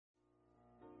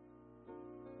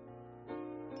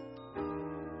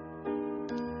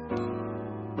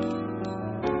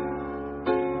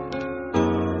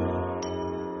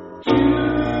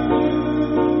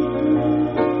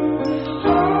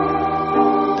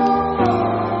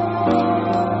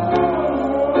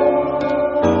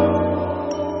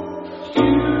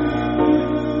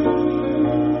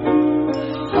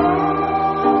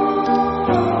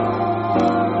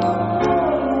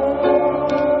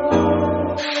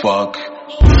fuck. Fuck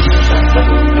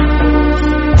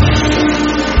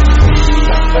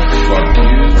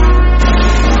you.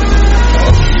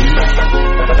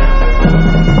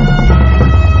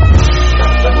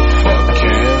 Fuck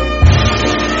Cam.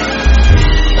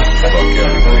 Fuck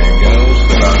everything else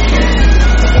that I can't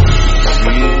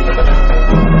see.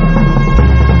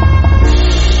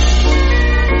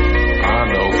 I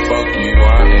know, fuck you, I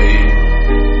hate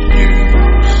you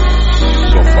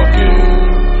so fucking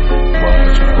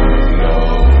much. I know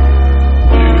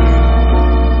you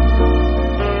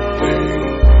think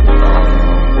I'm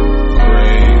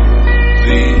crazy,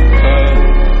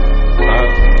 but I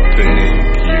think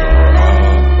you're a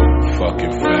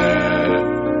fucking fat.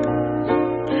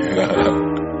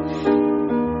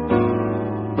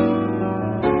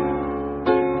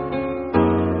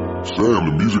 Sam,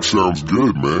 the music sounds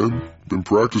good, man. Been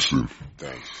practicing.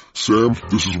 Thanks. Sam,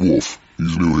 this is Wolf.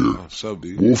 He's new here. What's up,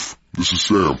 dude? Wolf, this is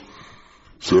Sam.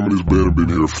 Sam and his band have been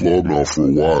here flogging off for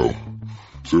a while.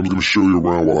 Sam's gonna show you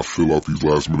around while I fill out these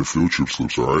last-minute field trip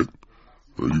slips, alright?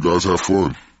 You guys have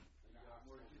fun.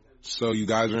 So you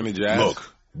guys are into jazz?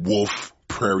 Look, Wolf,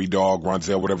 Prairie Dog,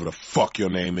 Ronzel, whatever the fuck your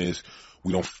name is,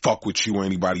 we don't fuck with you or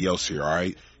anybody else here,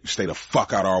 alright? You stay the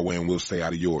fuck out our way and we'll stay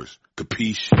out of yours.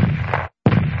 Capiche?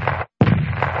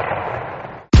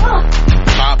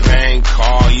 Pop ain't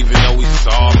call even though he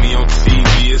saw me on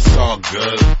TV, it's all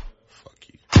good. Fuck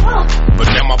you. But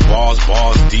now my balls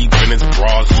deep in his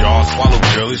bras, jaws swallow,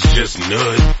 girl, it's just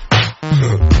nud.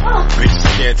 Bitches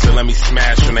scared to let me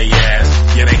smash on they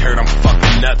ass. Yeah, they heard I'm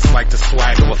fucking nuts like the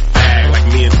swag of a fag.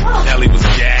 Like me and Kelly was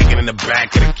gagging in the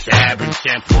back of the cab and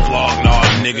can't flog, nah,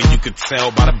 nigga, you could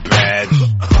tell by the badge.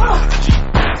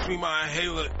 Pass me my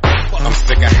inhaler. I'm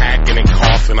sick of hacking and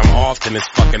coughing. I'm often it's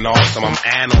fucking awesome. I'm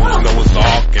animals, Noah's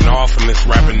Ark and off from this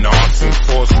rapping nonsense.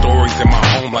 4 stories in my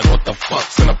home, like what the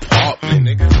fuck's an apartment,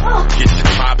 nigga? Get you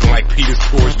popping like Peter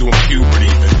Scores doing puberty.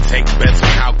 Take bets on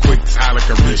how quick Tyler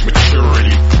can reach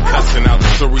maturity. Cussing out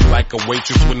Surrey like a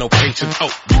waitress with no patience.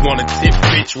 Oh, you want a tip,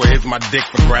 bitch? Well, here's my dick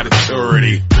for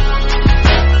gratitude.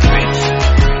 Bitch.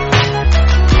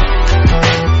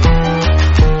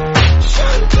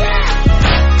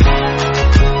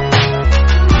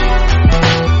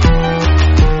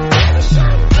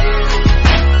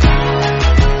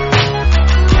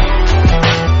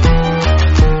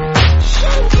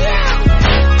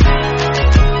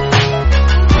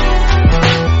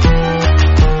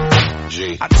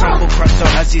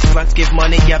 These sluts give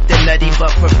money up to Nutty, but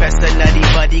Professor Nutty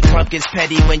Buddy Clump gets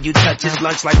petty when you touch his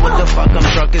lunch like what the fuck, I'm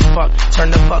drunk as fuck.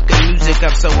 Turn the fucking music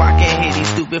up so I can hear these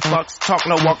stupid fucks. Talk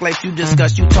no walk like you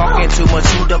discuss, you talking too much.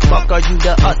 Who the fuck are you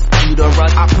the us? You the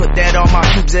rust. I put that on my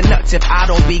pubes and nuts. If I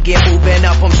don't begin moving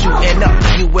up, I'm shooting up.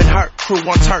 You and her, crew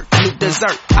on turf, loot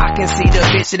dessert. I can see the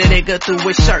bitch and the nigga through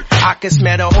his shirt. I can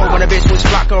smell the whore when a bitch was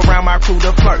flock around my crew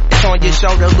to flirt. It's on your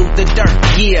shoulder, loot the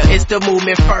dirt. Yeah, it's the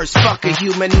movement first. Fuck a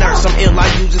human nurse, I'm ill, I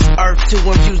use this earth to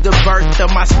infuse the birth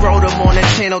of my scrotum on the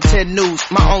Channel 10 news.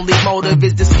 My only motive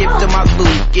is to skip to my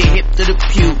loot, get hip to the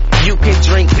pew. You can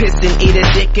drink piss and eat a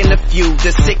dick in the few.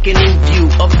 The sickening view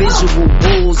of visual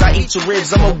rules. I eat your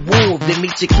ribs, I'm a wolf. Then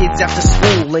meet your kids after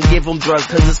school and give them drugs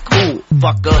cause it's cool.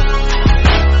 Fuck up.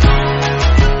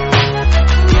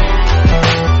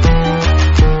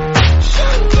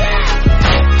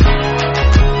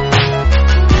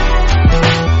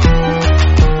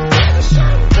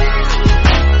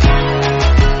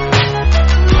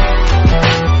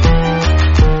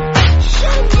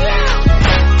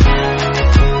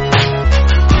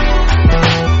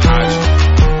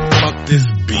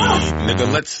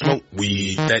 Nigga, let's smoke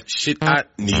weed. That shit I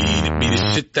need. It be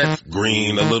the shit that's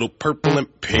green, a little purple and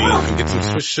pink. And get some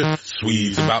Swisher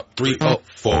Swedes, about 3 or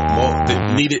 4 more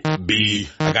than need it be.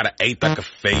 I got an eighth I could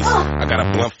face. I got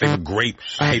a blunt favorite grape.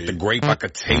 I hate the grape, I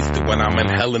could taste it when I'm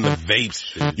inhaling the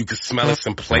vapes. You can smell us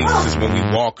in places when we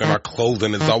walk and our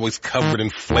clothing is always covered in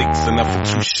flakes. Enough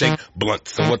for 2 shake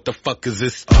blunts. And what the fuck is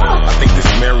this? I think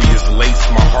this Mary is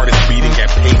laced. My heart is beating at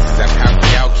paces that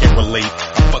Pacquiao can't relate.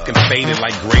 I'm fucking faded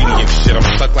like Grady and shit.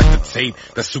 I'm stuck like the tape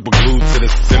that's super glued to the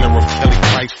center of Kelly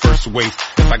Price's first waist.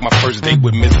 It's like my first date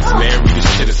with Mrs. Mary.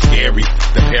 This shit is scary.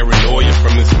 The paranoia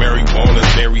from this marijuana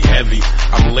is very heavy.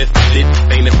 I'm lifted,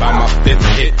 fainted by my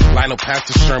 5th hit. Lionel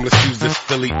Pastor Sherm, let's use this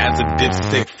Philly as a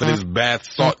dipstick for this bath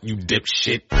salt, you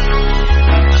dipshit.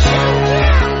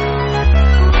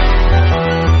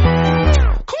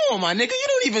 Come on, my nigga, you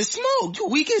don't even smoke. You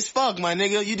weak as fuck, my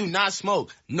nigga. You do not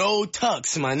smoke. No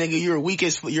tucks, my nigga. You're weak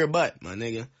as your butt, my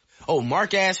nigga. Oh,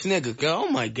 Mark ass nigga, girl.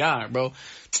 Oh my God, bro.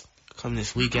 Come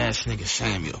this weak ass nigga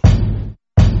Samuel.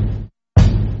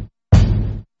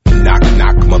 Knock,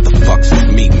 knock, motherfucks,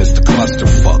 it's me, Mr.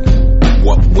 Clusterfuck.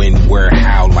 What, when, where,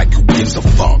 how, like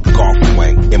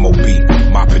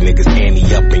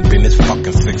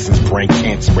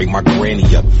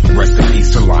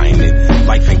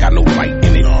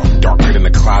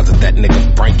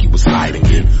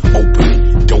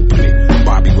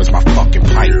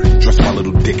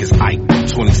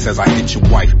says I hit your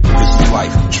wife. This is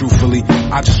life. Truthfully,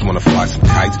 I just wanna fly some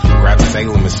kites, grab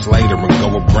Salem and Slater and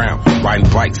go around, riding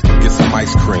bikes, get some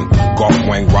ice cream, golf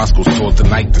Wayne Roscoe's towards the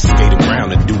night to skate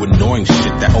around and do annoying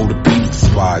shit that older people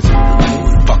despise.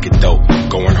 Fuck it though,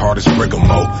 going hard as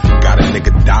rigmarole. Got a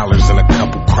nigga dollars and a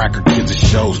couple cracker kids at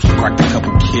shows. Cracked a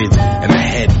couple kids in the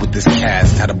head with this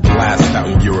cast. Had a blast out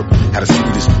in Europe. Had a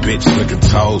sweetest bitch licking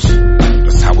toes.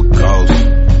 That's how it goes.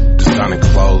 Designing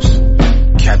clothes.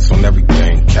 Cats on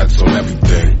everything. Cats on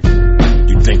everything.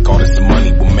 You think all this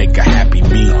money will make a happy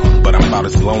me, but I'm about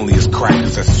as lonely as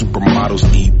crackers that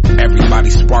supermodels eat. Everybody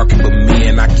sparking but me,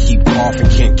 and I keep coughing,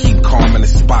 can't keep calm in the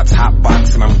spots, hot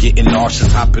box, and I'm getting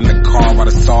nauseous. Hop in the car while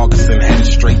the Saugus and headed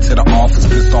straight to the office,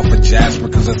 pissed off at Jasper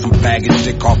cause of some faggot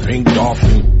shit called Pink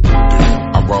Dolphin.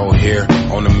 I roll here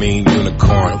on a mean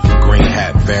unicorn, green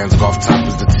hat, Vans, golf top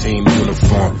is the team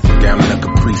uniform. Down in the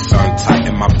Capri Sun,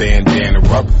 tighten my bandana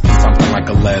up, something like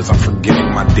a Les, I'm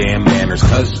forgetting my damn manners.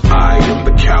 Cause I am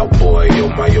the cowboy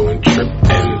on my own trip,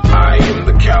 and I am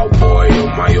the cowboy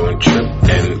on my own trip,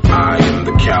 and I am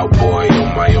the cowboy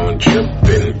on my own trip,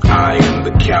 and I am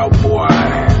the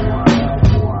cowboy.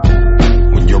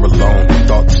 You're alone,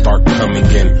 thoughts start coming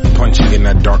in, punching in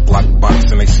that dark lock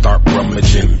box and they start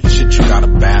rummaging. Shit you gotta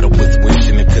battle with,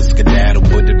 wishing it could skedaddle,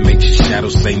 but it makes your shadow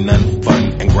say nothing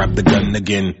fun and grab the gun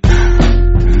again.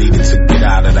 Needed to get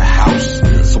out of the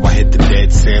house, so I hit the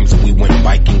Dead Sam's and we went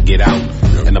biking, get out.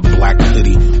 In a black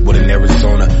hoodie with an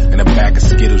Arizona and a bag of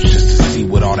Skittles just to see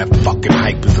what all that fucking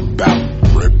hype is about.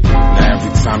 Now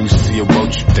every time you see a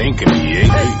roach you think of me, eh?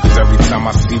 Cause every time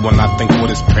I see one I think what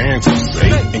his parents would say.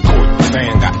 In court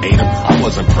saying I ate him, I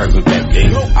wasn't present that day.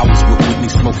 I was with Whitney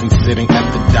smoking, sitting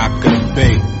at the dock of the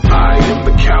bay. I am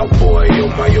the cowboy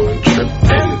on my own trip,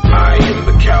 and I am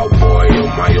the cowboy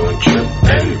on my own trip,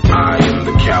 and I am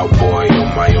the cowboy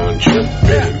on my own trip,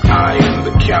 and I am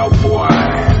the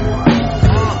cowboy.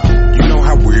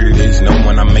 How weird it is, know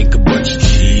when I make a bunch of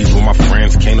cheese, when my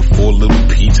friends can't afford little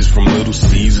peaches from Little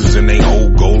Caesars, and they whole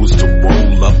goal is to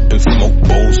roll up and smoke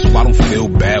bowls, so I don't feel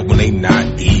bad when they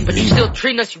not eating. But you still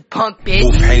treating us, you punk bitch.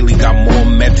 Wolf Haley got more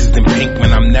methods than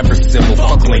Pinkman, I'm never civil.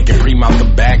 Fuck Lincoln, cream out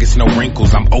the bag, it's no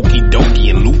wrinkles. I'm okie dokie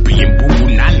and loopy and boo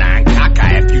boo nana and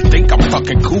caca. If you think I'm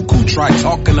fucking cuckoo, try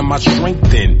talking to my shrink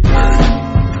then.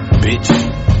 Bitch,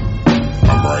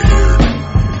 I'm right here.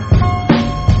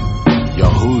 Yo,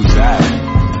 who's that?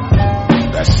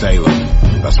 That's Salem.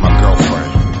 That's my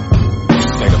girlfriend.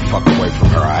 Stay the fuck away from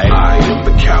her, aight? I am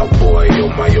the cowboy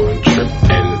on my own trip,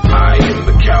 and I am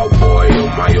the cowboy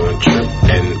on my own trip,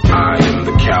 and I am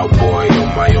the cowboy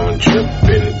on my own trip,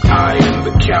 and I am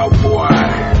the cowboy.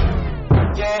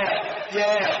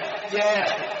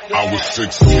 I was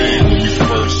 16 when we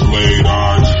first laid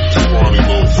eyes. Scrawny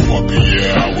little fucker,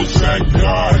 yeah, I was that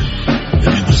guy.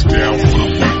 And he was down for the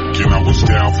week, and I was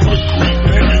down for the Greek.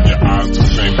 And in your eyes, the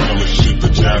same color shit, the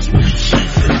Jasmine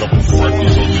chief. A couple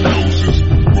freckles on your noses,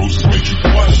 roses make you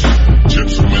blush.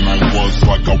 Chips when I was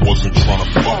like I wasn't trying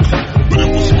to fuck, but it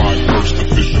was my first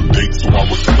official date, so I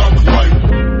was stuck like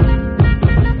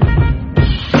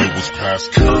it was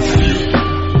past curfew,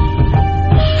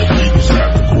 and we was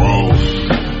at the Grove,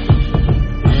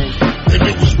 and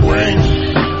it was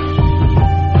raining,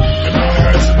 and I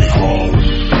had to be home.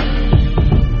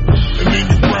 And then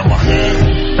you grab my hand,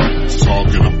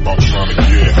 talking about trying to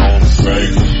get home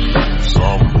safe.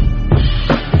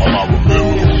 All I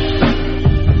remember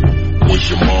was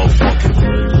your motherfucking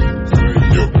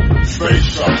your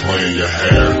face. I play in your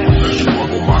hair as you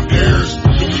rubble my ears.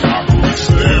 Then we awkwardly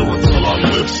stare until our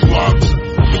lips locked.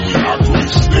 Then we awkwardly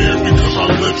stare because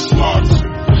our lips locked.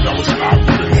 Now it's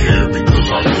awkward in here because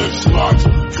our lips locked.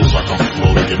 Feels like I'm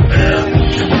floating in air.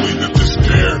 Can't believe that this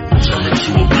dare turned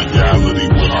into a reality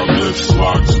when our lips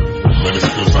locked. Man, it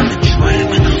feels like a dream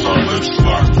because our lips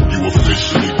locked. You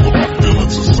officially put my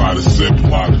feelings inside a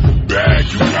Ziploc bag.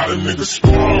 You got a nigga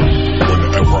sprung.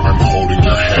 Whenever I'm holding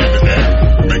your hand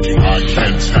and making eye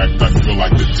contact, I feel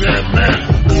like the damn man.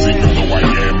 Cause even though I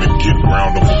am and get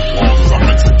round of applause as I'm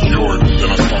insecure, then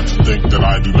I start to think that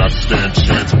I do not stand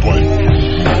chance. But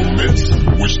moments,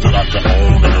 wish that I could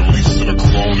own and release to the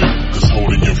cloning. Cause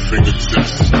holding your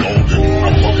fingertips is golden. I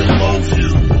fucking love you.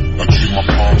 I treat my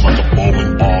palms like a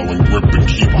bowling ball and grip and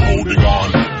keep holding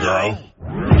on, girl.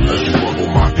 As you rubble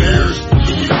my ears,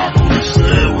 then we awkwardly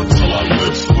stare until our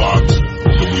lips locked.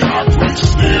 Then we awkwardly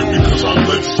stare because our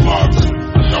lips locked.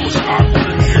 Now it's awkward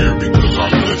in here because our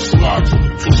lips locked.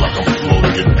 Feels like I'm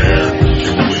floating in air.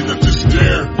 Can't believe that this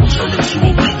dare turned into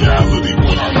a reality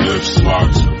when our lips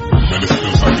locked. Man, it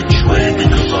feels like a dream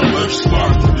because our lips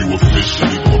locked. You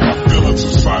officially put my feelings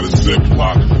inside a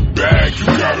Ziploc bag. You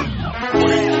gotta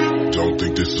wait. Don't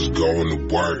think this is going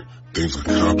to work. Things got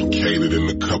complicated and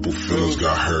a couple feelings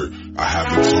got hurt. I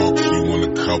haven't talked to you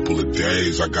in a couple of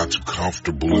days. I got too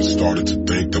comfortable and started to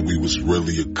think that we was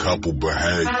really a couple. But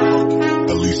hey,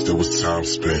 at least there was time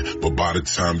spent. But by the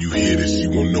time you hear this,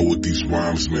 you won't know what these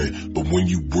rhymes meant. But when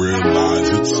you realize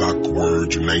it's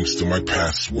awkward, your name's still my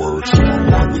password. So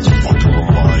I'm always fucking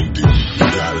reminded you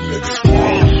got a nigga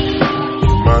sprung.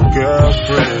 You're my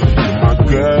girlfriend, you're my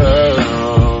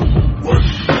girl. What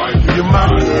you like? You're my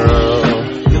girl.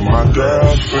 My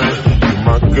girlfriend, you're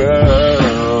my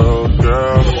girl,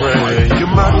 girlfriend, you're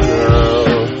my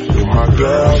girl, you're my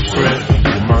girlfriend,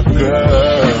 you're my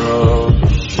girl,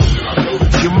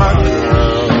 you're my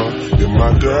girl, you're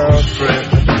my girlfriend,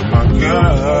 you're my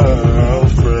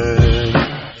girlfriend,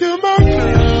 you're my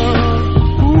girl,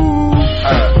 ooh,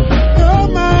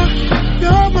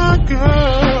 you're my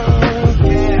girl,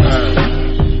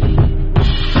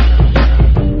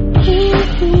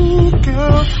 ooh,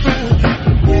 girlfriend.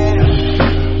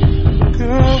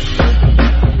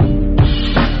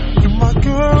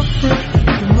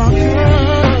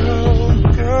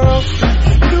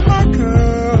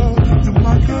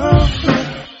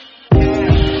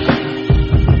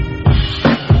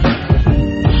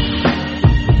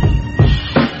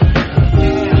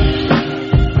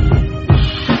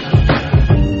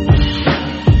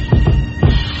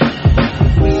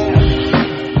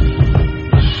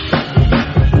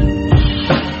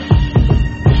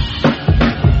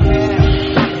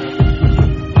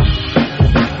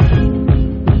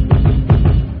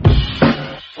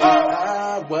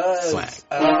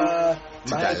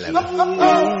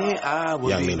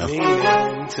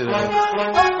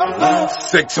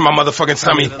 Sick to my motherfucking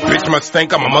tummy. Bitch must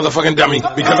think I'm a motherfucking dummy.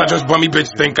 Because I just bummy,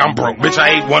 bitch think I'm broke. Bitch,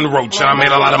 I ate one roach and I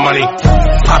made a lot of money.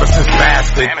 Patterson's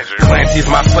bastard. Clancy's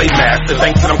my slave master.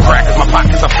 Thanks to them crackers, my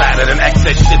pockets are fatter than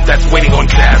excess shit that's waiting on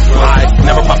jazz fly.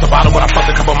 Never popped a bottle, but I fucked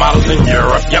a couple models in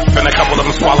Europe. Yep, and a couple of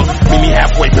them swallowed. Meet me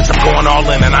halfway, bitch, I'm going all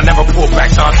in. And I never pull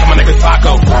back, shout out to my nigga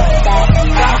Taco.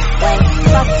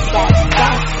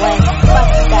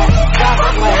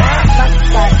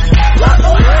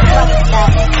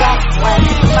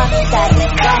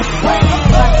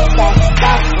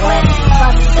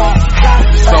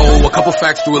 So a couple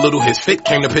facts threw a little his fit.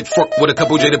 Came to Pitchfork with a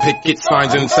couple Jada Pickett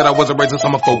signs and said I was a racist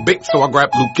homophobic. So I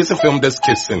grabbed Lucas and filmed us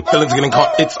kissing. Feelings getting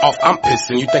caught, it's off, I'm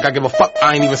pissing. You think I give a fuck?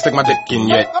 I ain't even stick my dick in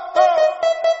yet.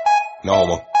 No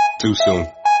homo, too soon.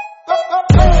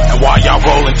 And while y'all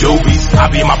rolling doobies, I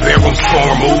be in my bedroom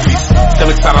scoring movies. Still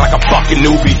excited like a fucking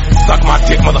newbie. Suck my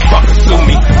dick, motherfucker, sue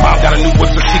me. Mom got a new whip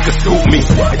so she could sue me.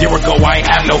 A year ago I ain't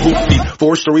have no hoopty.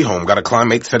 4-story home, got to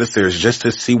climb 8 set of stairs just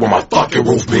to see where my fucking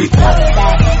roof be.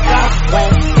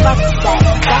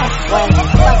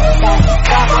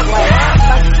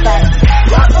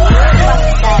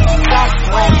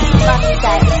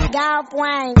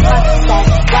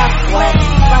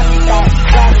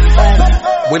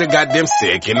 With a goddamn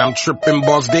sick, and I'm tripping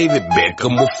boss David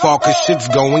Beckham will fall cause shit's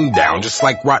going down, just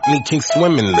like Rodney King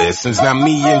swimming lessons. Now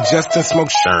me and Justin Smoke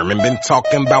Sherman been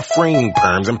talking about freeing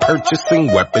perms and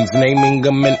purchasing weapons, naming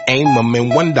them and aim them in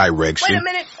one direction. Wait a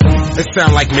minute. It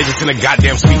sound like midgets in a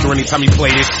goddamn speaker anytime you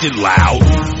play this shit loud.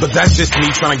 But that's just me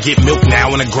trying to get milk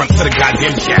now and a grunt to the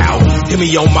goddamn cow. Hit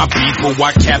me on my beat, but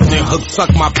why Captain Hook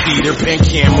suck my Peter Pan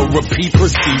camera, repeat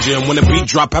procedure. And when the beat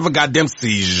drop, have a goddamn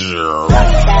seizure.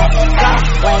 Fuck that,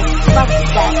 golf wang. Fuck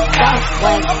that, golf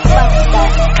wang. Fuck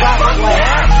that, golf wang.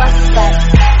 Fuck that,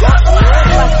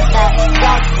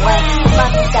 golf wang.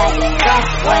 Fuck that, fuck that,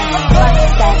 golf wang. Fuck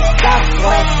that,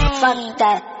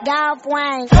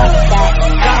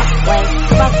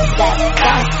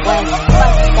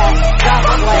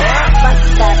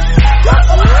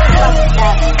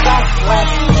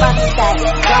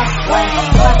 golf wang.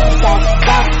 Fuck that,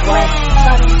 golf wang.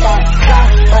 Fuck that, golf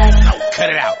wang. No, cut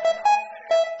it out.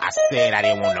 I said I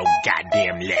didn't want no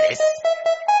goddamn lettuce.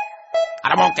 I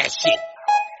don't want that shit.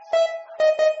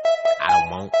 I don't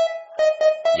want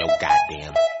your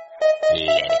goddamn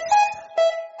lettuce.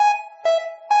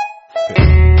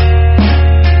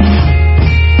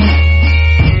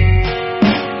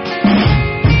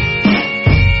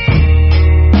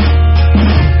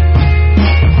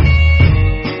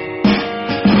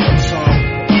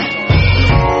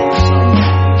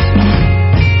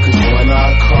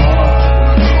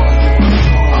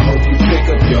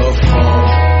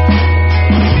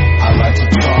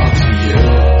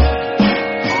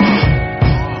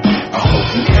 I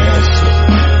hope you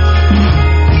answer.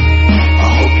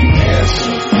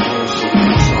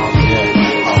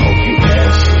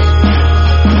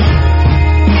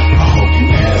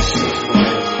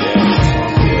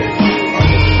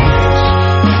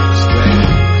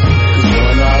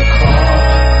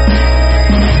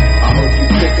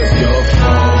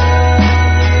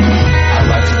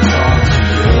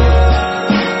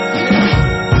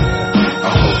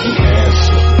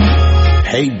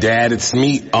 Dad, it's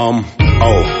me, oh,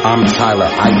 I'm Tyler,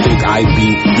 I think I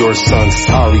be your son,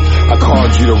 sorry, I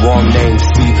called you the wrong name,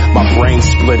 see, my brain's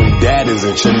splitting, Dad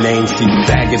isn't your name, see,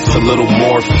 faggot's a little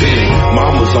more fitting,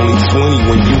 Mom was only 20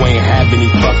 when you ain't have any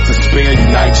fuck to spare,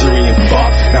 you Nigerian fuck,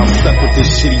 now I'm stuck with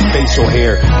this shitty facial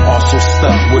hair, also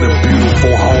stuck with a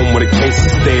beautiful home with a case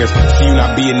of stairs, see you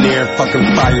not being there,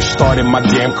 fucking fire started my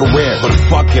damn career, but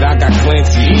fuck it, I got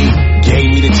Clancy E,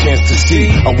 gave me the chance to see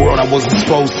a world I wasn't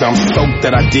supposed to, I'm stoked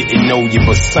that I didn't know you,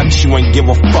 but sucks you ain't give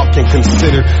a fuck and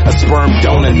consider a sperm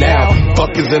donor now.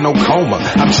 Fuck is in no coma.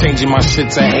 I'm changing my shit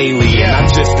to Haley and I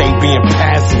just ain't being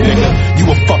passive, nigga. You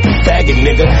a fucking faggot,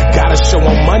 nigga. Got a show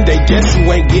on Monday, guess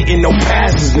you ain't getting no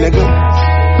passes, nigga.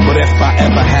 But if I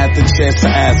ever had the chance to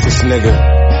ask this nigga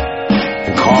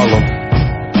and call him,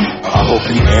 I hope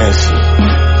he answers. I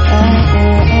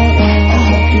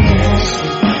hope he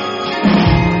answers.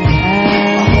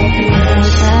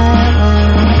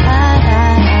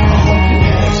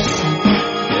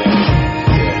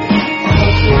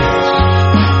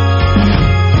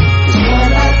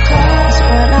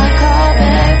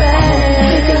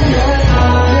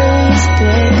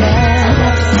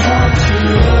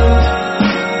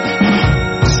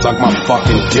 Suck my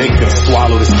fucking dick and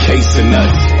swallow this case of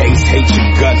nuts. Ace hates your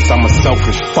guts, I'm a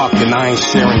selfish fuck and I ain't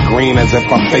sharing green as if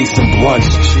I'm facing blunts.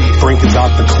 Frank is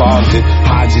out the closet,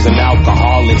 Haji's an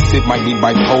alcoholic. It might be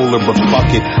bipolar, but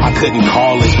fuck it, I couldn't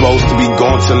call it. Supposed to be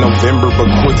gone till November, but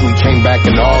quickly came back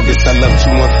in August. I left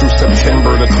 2 months through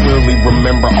September to clearly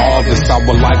remember all this. I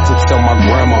would like to tell my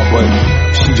grandma, but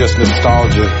she just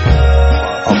nostalgia.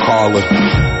 I'll call her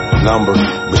number,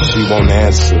 but she won't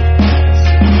answer.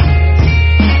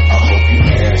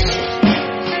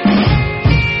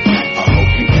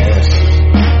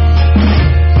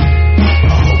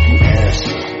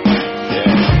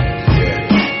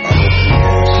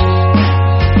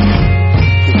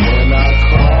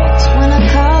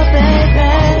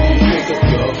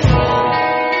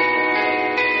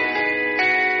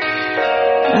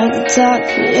 Talk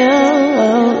for you.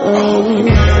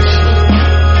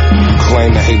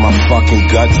 Claim to hate my fucking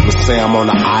guts, but say I'm on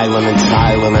an island in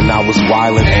Thailand and I was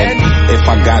wildin'. And if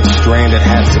I got stranded,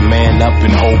 had to man up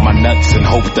and hold my nuts and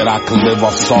hope that I could live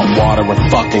off salt water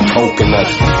and fucking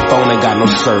coconuts. Phone ain't got no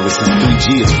service, and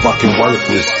 3G is fucking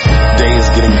worthless. Day is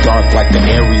getting dark like the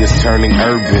area's turning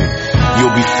urban.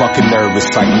 You'll be fucking nervous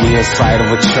like me inside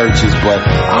of a church's, but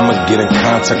I'ma get in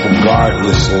contact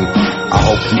regardless, and I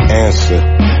hope you answer.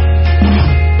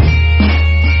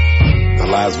 The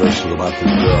last version about this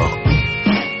girl.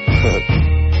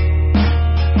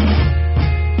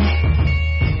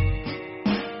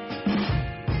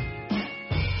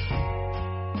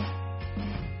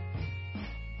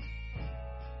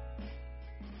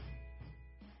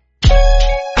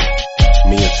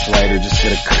 Me and Slater just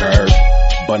hit a curve.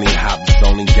 Bunny hops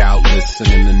only out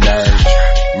listening to nerves.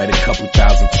 Made a couple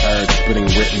thousand turds, spitting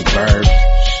written verbs.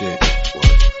 Shit.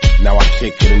 Now I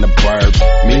kick it in the burb.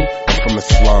 Me? I'm from the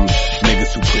slums.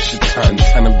 Niggas who push a ton.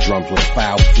 10 of drums with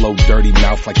foul flow, dirty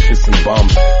mouth like kissing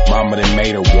bums. Mama done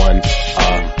made her one.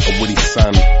 A witty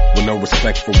son with no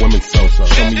respect for women, so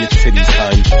show me your titties,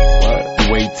 hun. What?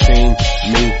 You 18?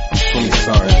 Me? I'm 20,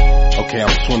 son. Okay,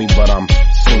 I'm 20, but I'm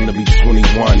soon to be 21.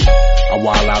 I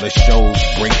wild out at shows,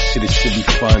 break shit, it should be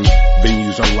fun.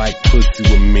 Venues are like pussy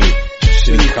with me.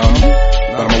 Shit come,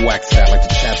 but I'm a wax hat like the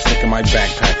chapstick in my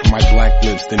backpack for my black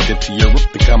lips. Then dip to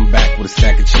Europe to come back with a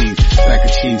sack of cheese. Sack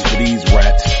of cheese for these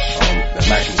rats. That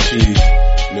mac and cheese.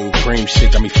 New cream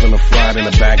shit got me feeling fried in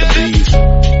a bag of bees.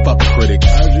 Fuck critics.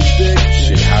 How's your dick?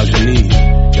 Shit, how's your knee?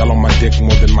 Y'all on my dick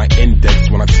more than my index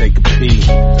when I take a pee.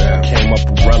 Came up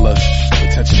with Rella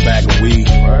and touch a bag of weed.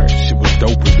 Shit was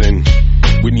doper than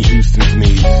Whitney Houston's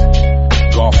knees.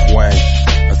 Golf wang,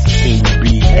 that's the team with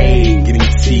B.A. Getting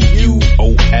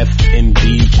T-U-O-F-N-D.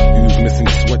 You was missing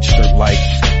sweatshirt like,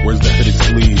 where's the hooded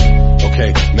sleeve?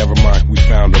 Okay, never mind, we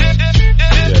found him.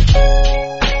 Yeah.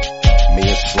 Me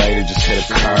and Slater just hit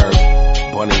a curve.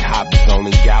 Bunny hops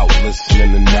only out,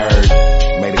 listening to nerd.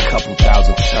 Made a couple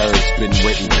thousand turds, spitting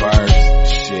written verbs.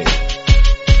 Shit.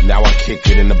 Now I kick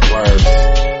it in the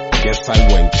burbs. Guess I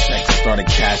win. Checks started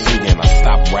cashing in. I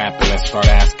stopped rapping and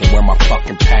started asking where my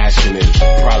fucking passion is.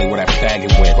 Probably where that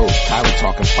faggot went. Tyler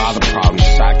talking father problems.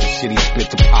 Shot the shit he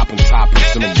spit to popping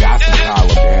topics in a gossip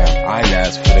column. Damn, I ain't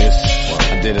asked for this.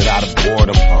 I did it out of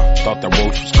boredom. Thought that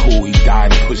Roach was cool. He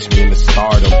died and pushed me into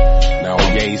stardom. Now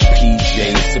Ye's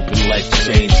PJ, sipping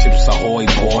leche, Chips Ahoy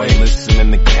boy,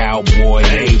 listening to Cowboy.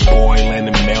 Hey boy,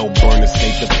 landing Melbourne,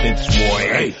 escape the Fitzroy.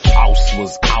 Hey, house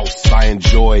was house, I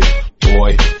enjoyed.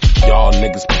 Boy, y'all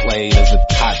niggas played as a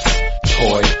tots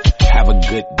toy. Have a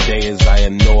good day as I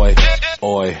annoy.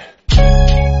 Oi.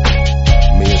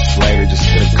 Me and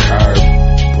curb.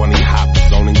 Bunny hop,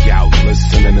 zoning out,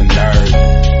 listening to nerds.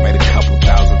 Made a couple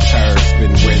thousand turds,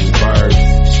 spitting written verbs.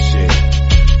 Shit.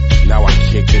 Now I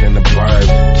kick it in the bird.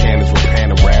 Cannons with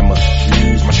panorama.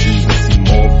 Use my shoes and see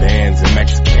more bands and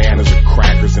Mexicanas and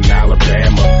crackers in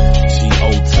Alabama.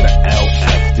 G-O to the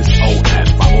L-F, this O-F.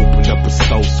 I opened up a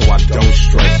stove so I don't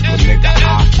stress. But nigga,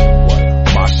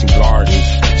 Martian Gardens,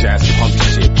 jazz punk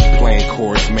shit, playing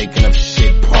chorus, making up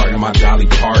shit, pardon my Dolly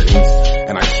Partons.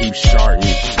 And I keep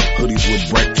sharting. Hoodies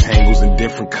with rectangles in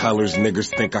different colors. Niggas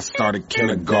think I started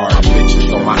kindergarten.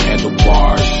 Bitches on my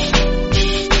handlebars.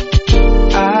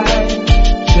 I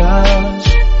just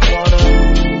wanna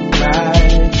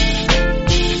ride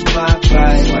my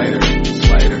bike. Slater.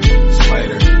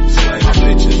 My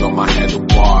bitches on my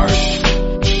handlebars.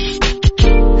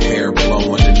 Hair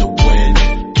blowing in the wind.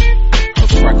 Her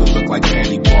freckles look like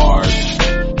candy bars.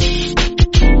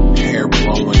 Hair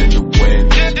blowing in the wind.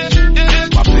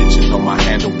 My bitches on my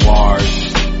handlebars.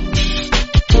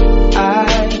 I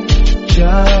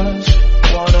just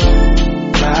wanna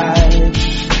ride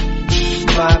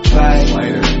my bike.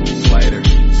 Slater.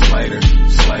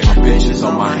 My bitches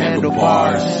on my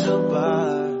handlebars.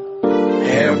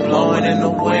 Hair blowing in the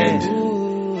wind.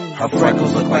 Her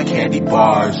freckles look like candy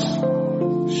bars.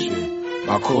 Shit,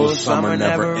 my cool summer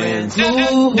never ends. My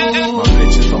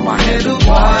bitches on my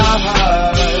handlebars.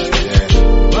 Yeah.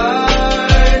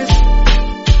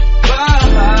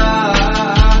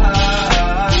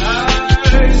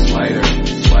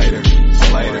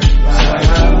 Slater.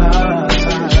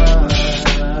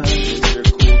 You're a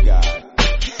cool guy.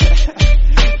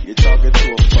 You're talking to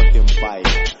a fucking bike,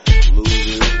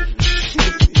 loser.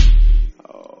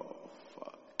 Oh,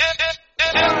 fuck.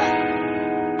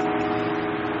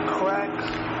 Crack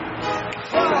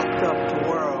fucked up the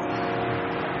world,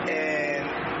 and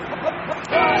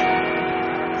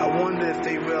I wonder if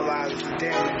they realize the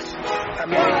damage. I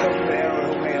mean, they come from the era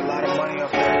who made a lot of money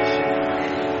off that shit,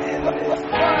 and I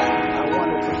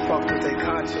wonder if it fucked with their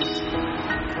conscience.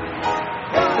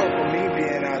 So for me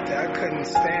being out there, I couldn't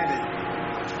stand it.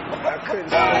 I couldn't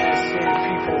stand to see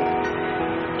people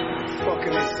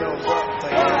fucking themselves up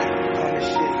like that on this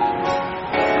shit.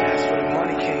 And that's where the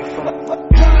money came from.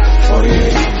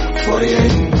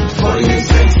 48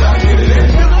 states, I get it in.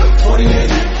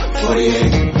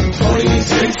 48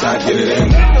 states, I get it in.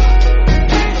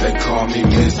 They call me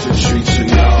Mr. Treat, you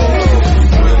know. If you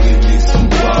really need some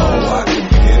blow, I can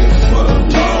get it for the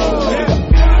low.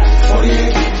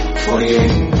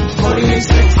 48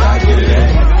 states, I get it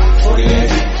in.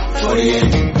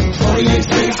 48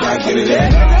 states, I get it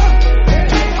in.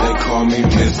 They call me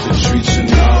Mr. Treat, you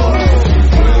know. If you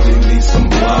really need some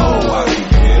blow, I can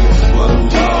get it for the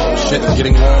low. Shit's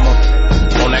getting warmer.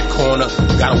 On that corner,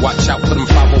 gotta watch out for them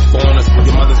 504ers.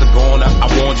 Your mothers are gone up. I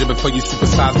warned you before you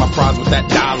supersize my fries with that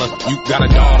dollar. You got a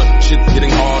daughter, shit's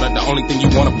getting harder. The only thing you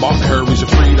wanna bought her is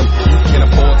your freedom. You can't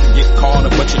afford to get caught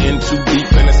up, but you're in too deep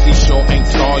and the seashore ain't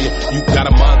saw you. You got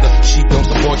a mother, she don't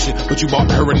support you, but you bought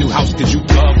her a new house cause you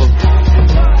love her.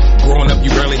 Growing up,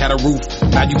 you barely had a roof.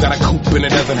 Now you got a coupe and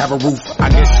it doesn't have a roof. I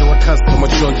guess you're accustomed to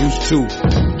what you're used to.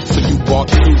 So you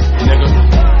bought two,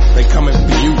 nigga. They coming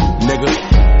for you, nigga.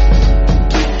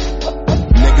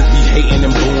 Hating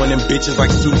and booing and bitches like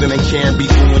Susan and Karen be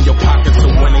doing. Your pockets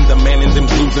are winning, the man in them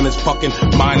losing his fucking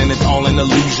mind and it's all an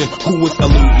illusion. Who is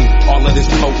eluding? All of this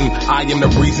potent. I am the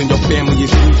reason your family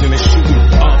is using and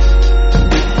shooting up.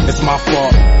 It's my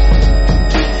fault.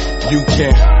 You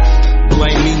can't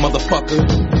blame me,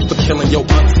 motherfucker, for killing your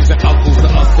aunties and uncles, the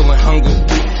hustle and hunger.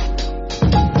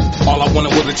 All I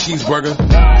wanted was a cheeseburger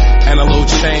and a little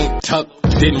chain tuck.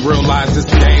 Didn't realize this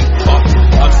game fucked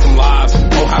up some lives.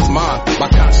 Oh, how's mine? My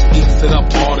conscience eats it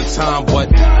up all the time,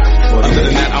 but other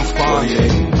than that, I'm fine.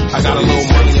 I got a little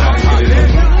money in my pocket.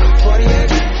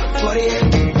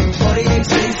 48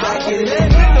 states, I get it in.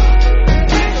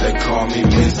 They call me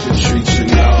Mr. Treat, you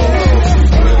know. If you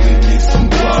really need some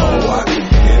blow, I can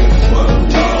get it for the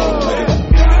low.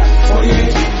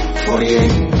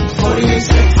 48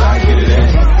 states, I get it in.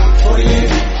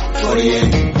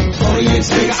 48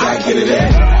 states, I get it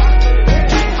in.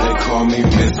 They call me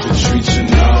Mr. Treat, you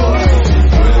know. If you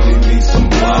really need some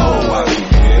blow, I can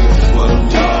get it for the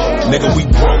low. Nigga, we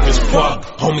broke as fuck.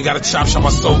 Homie got a chop shop, I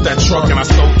sold that truck and I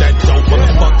sold that dope.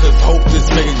 Motherfuckers hope this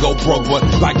nigga go broke, but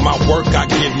like my work, I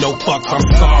give no fucks. I'm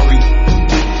sorry.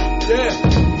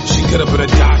 She could've been a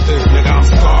doctor, nigga, I'm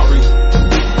sorry.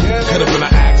 Could've been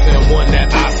an accident, one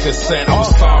that I just said, I'm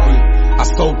sorry. I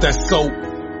sold that soap.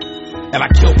 And I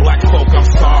kill black folk, I'm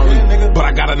sorry. But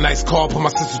I got a nice car, put my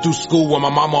sister through school, and my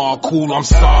mama all cool, I'm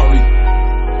sorry.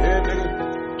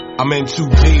 I'm in too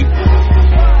deep,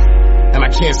 and I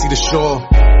can't see the shore.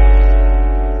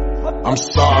 I'm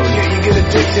sorry. Yeah, you get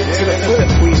addicted to the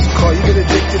flip, we used to call. You get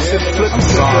addicted to the flip. I'm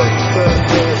sorry.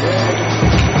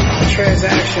 The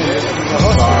transaction, the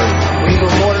hustle. Sorry. When you go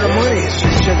more than the money, it's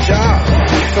your job.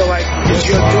 You feel like it's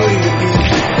your duty to be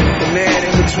the man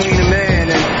in between the man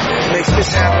and makes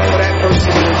this happen for that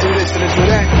person and to do this and to do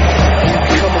that. You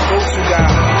become a go-to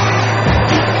guy.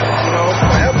 You know,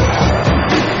 forever.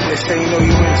 Next thing you know,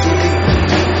 you went too deep.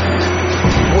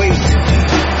 Way too deep.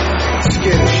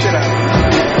 Scared the shit out of you.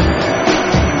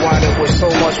 You wind up with so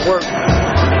much work.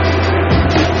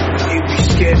 You'd be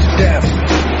scared to death.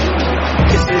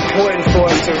 It's important for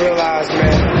us to realize,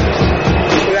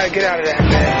 man, we gotta get out of that,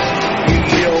 man.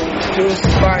 You know, dudes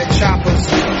buying choppers,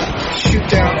 shoot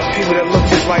down people that look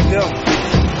just like them.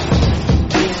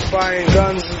 Dudes buying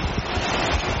guns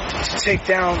to take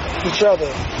down each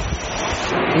other.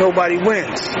 Nobody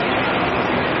wins.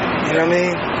 You know what I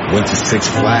mean? Went to Six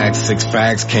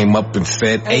Flags came up and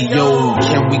said, hey yo,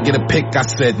 can we get a pic? I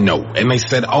said no. And they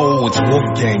said, oh, it's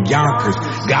Wolfgang Yonkers.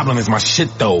 Goblin is my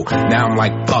shit though. Now I'm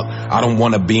like, fuck, I don't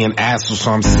wanna be an asshole,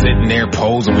 so I'm sitting there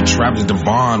posing with Travis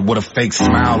Devon with a fake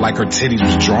smile like her titties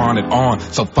was drawing it on.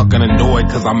 So fucking annoyed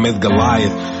cause I miss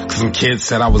Goliath. Cause some kids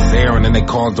said I was there and then they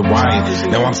caused a riot.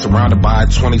 Now I'm surrounded by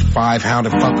 25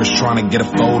 hounded fuckers trying to get a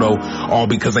photo. All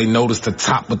because they noticed the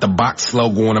top with the box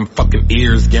logo on them fucking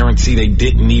ears. Guarantee they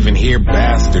didn't even hear,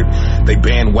 bastard. They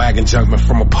bandwagon jumping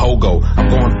from a pogo. I'm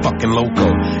going fucking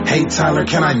loco. Hey Tyler,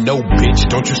 can I know, bitch?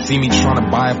 Don't you see me trying to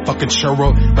buy a fucking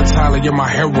churro? But Tyler, you're my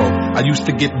hero. I used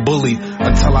to get bullied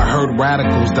until I heard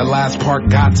radicals. That last part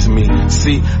got to me.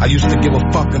 See, I used to give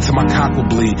a fuck until my cock would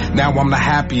bleed. Now I'm the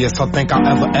happiest I think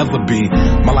I'll ever be.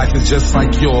 My life is just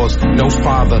like yours. No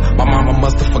father. My mama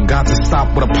must have forgot to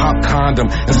stop with a pop condom.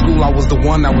 In school I was the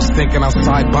one that was thinking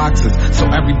outside boxes. So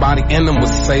everybody in them would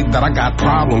say that I got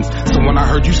problems. So when I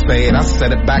heard you say it, I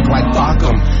said it back like fuck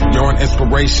 'em. You're an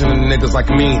inspiration to niggas like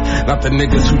me, not the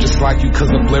niggas who just like you cause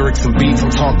of lyrics and beats.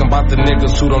 I'm talking about the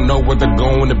niggas who don't know where they're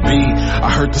going to be.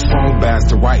 I heard the song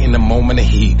Bastard right in the moment of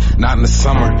heat, not in the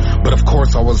summer, but of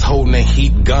course I was holding a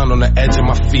heat gun on the edge of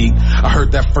my feet. I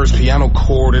heard that first piano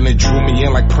chord and it drew me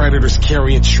in like predators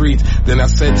carrying treats. Then I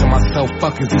said to myself,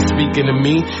 fuck, is he speaking to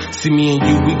me? See, me and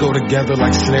you, we go together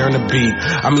like snare and a beat.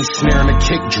 I mean snare and a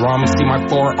kick drum. See my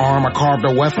forearm, I carved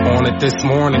a F on it this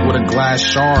morning with a glass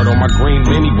shard on my green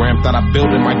mini ramp that I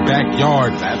built in my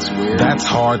backyard. That's weird. That's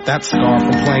hard. That's scar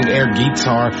from playing air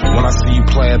guitar when I see you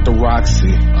play at the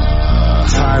Roxy.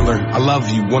 Tyler, I love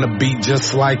you, wanna be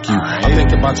just like you. I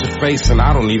think about your face and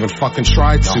I don't even fucking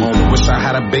try to. Wish I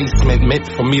had a basement meant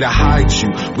for me to hide you.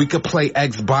 We could play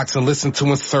Xbox and listen to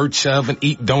In Search Of and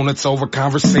eat donuts over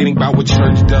conversating about what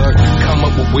church does. Come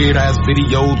up with weird ass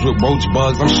videos with roach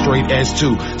bugs. I'm straight edge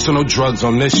too, so no drugs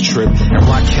on this trip. And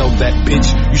Rock held that bitch,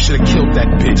 you should've killed that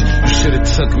bitch. You should've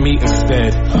took me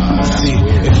instead. See,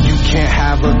 if you can't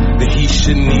have her, then he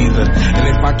shouldn't either. And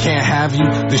if I can't have you,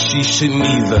 then she shouldn't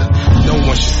either. No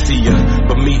one should see ya,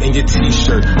 but me and your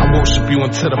t-shirt. I worship you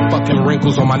until the fucking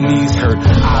wrinkles on my knees hurt.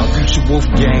 I'll Future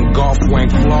Wolfgang, Golf Wang,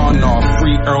 Flaw Off,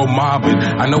 Free Earl Mobbin.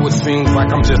 I know it seems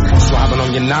like I'm just slobbing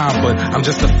on your knob, but I'm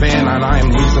just a fan and I am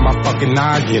losing my fucking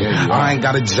noggin. I ain't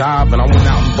got a job and I went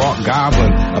out and bought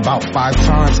Goblin about 5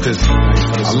 times cause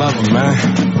I love him,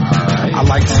 man. I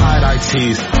like tie-dye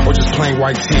tees or just plain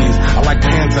white tees. I like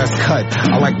pants that's cut.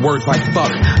 I like words like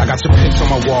fuck. I got your pics on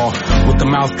my wall with the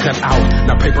mouth cut out.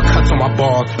 Now paper cuts on my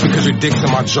balls because your dick's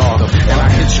in my jaw. And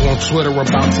I hit you on Twitter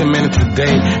about 10 minutes a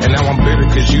day. And now I'm bitter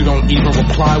cause you don't even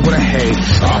reply with a hey.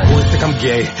 My boys think I'm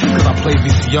gay cause I play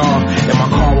VCR in my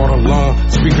car all alone.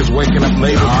 Speakers waking up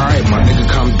late. Alright, my nigga,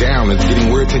 calm down. It's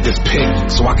getting weird. Take this pic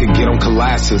so I can get on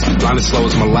Colossus. Blind as slow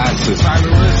as molasses.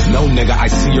 No nigga, I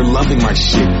see you're loving my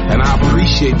shit. And I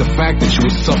appreciate the fact that you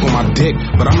was sucking my dick,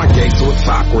 but I'm not gay, so it's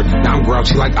awkward. Now I'm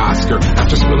grouchy like Oscar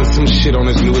after spilling some shit on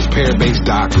his newest pair of bass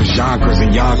doctors, Yonkers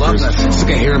and Yonkers. Sick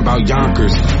of hearing about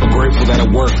Yonkers, but grateful that it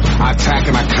worked. I attack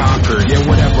and I conquer. Yeah,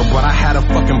 whatever, but I had a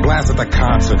fucking blast at the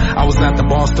concert. I was at the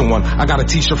Boston one. I got a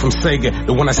t-shirt from Sega,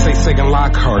 the one that say Sega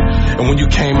Lockhart. And when you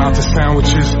came out to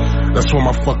sandwiches, that's when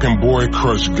my fucking boy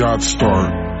crush got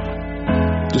started.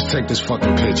 Just take this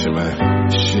fucking picture, man.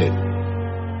 Shit.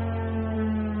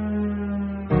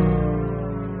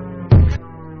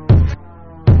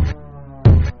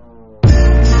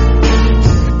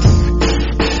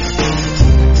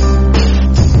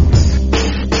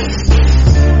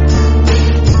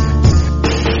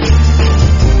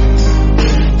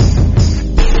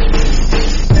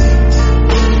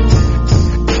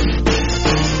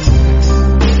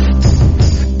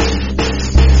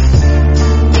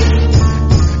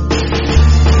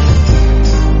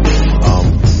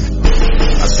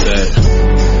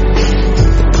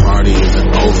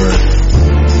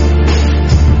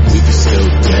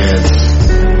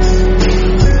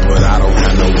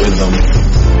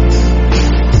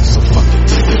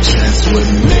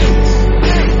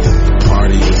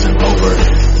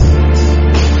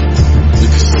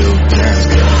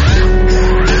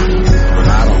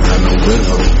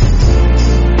 rhythm.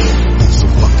 So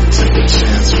fucking take a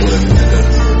chance with a nigga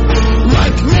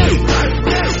like me.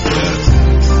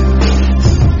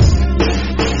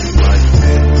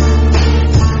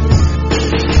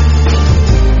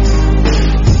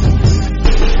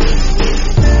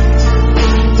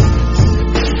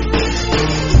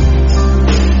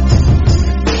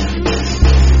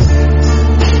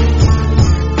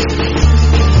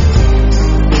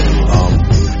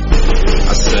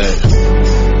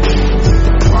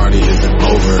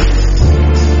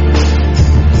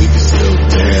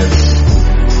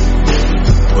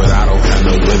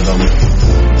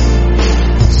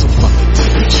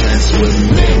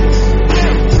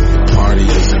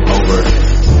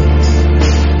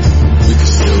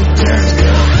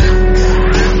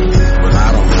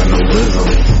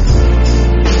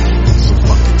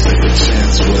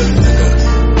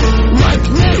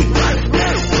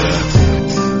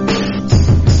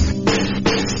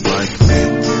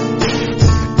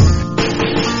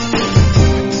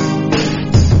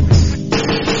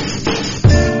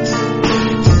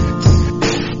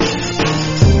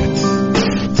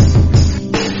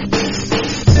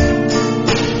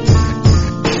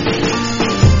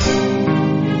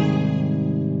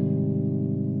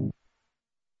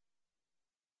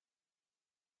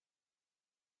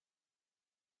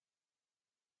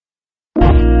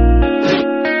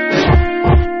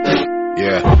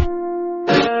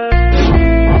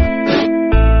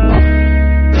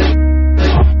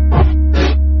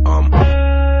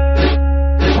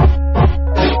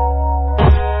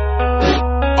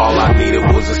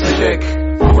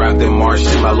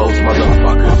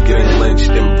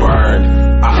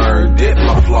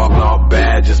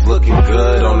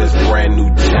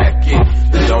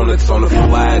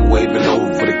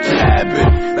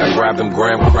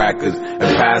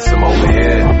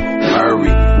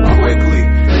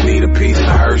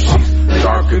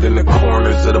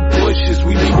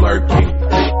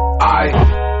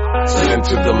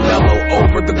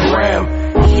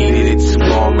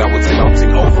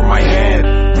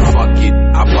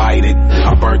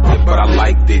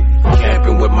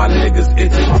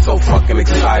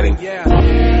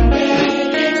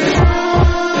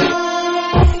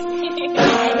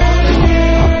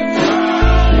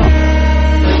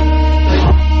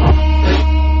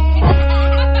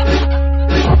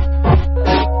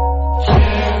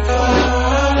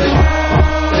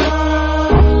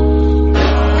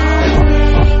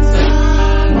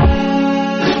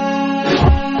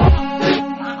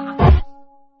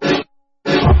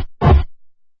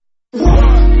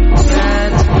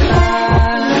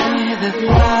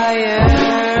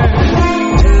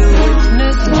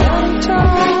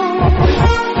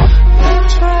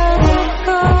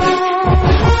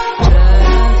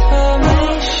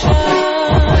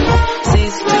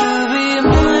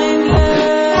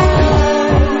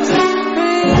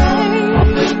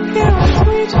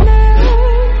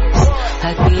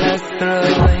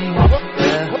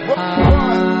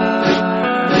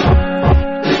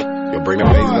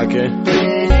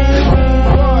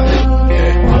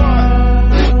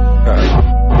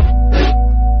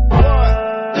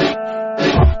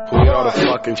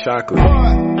 Chocolate.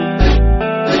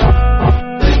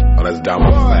 Oh, that's down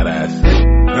my fat ass.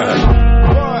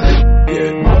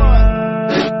 Yeah.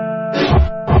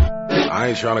 I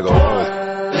ain't trying to go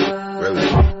home.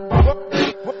 Really.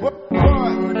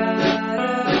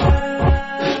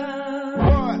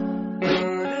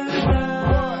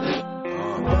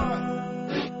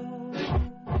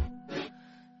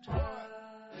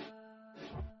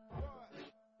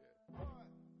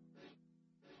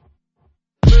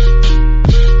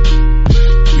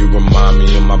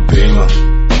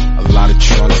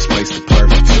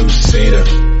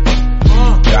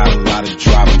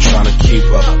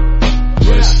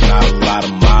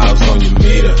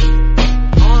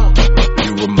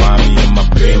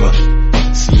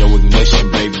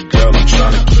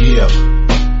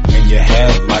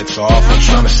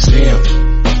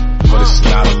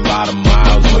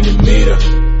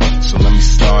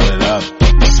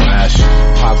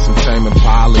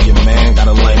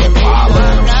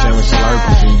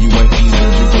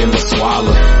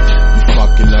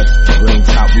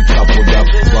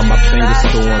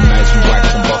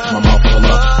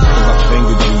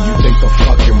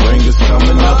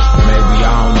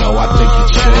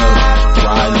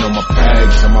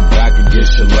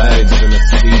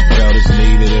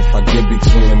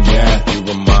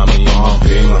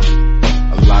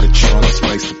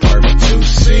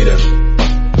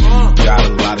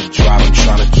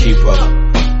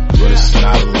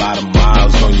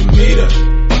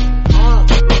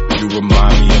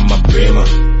 remind me of my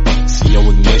Beamer. See your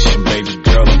ignition, baby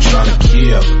girl, I'm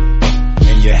up.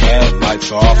 And your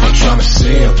headlights off, I'm tryna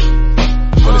see him.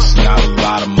 But it's not a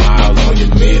lot of miles on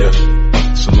your meter.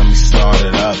 So let me start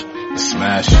it up and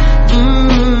smash it.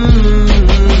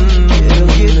 It'll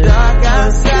get dark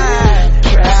outside.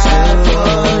 Ride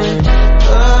for it.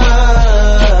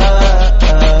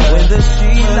 When the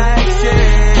street lights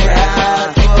shine.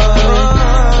 Ride for it.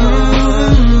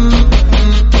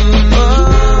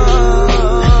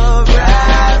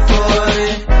 Ride for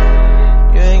it.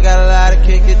 You ain't got a lot to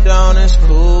kick it down. It's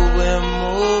cool. We're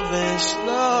moving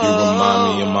slow. You remind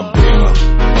me of my Beamer.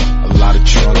 A lot of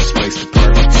trunk space, the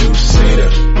perfect two-seater.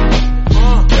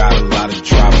 Got a lot of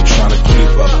drive, I'm trying to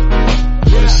keep up.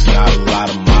 But it's not a lot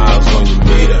of miles on your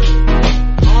meter.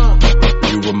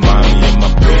 You remind me of my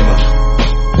Beamer.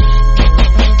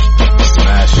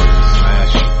 Smash it,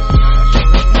 smash it.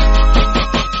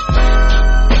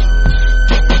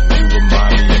 You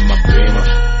remind me of my Beamer.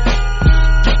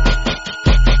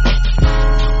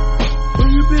 Where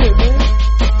you been, man?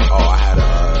 Oh, I had a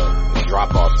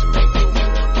drop-off to make over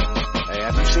there. Hey,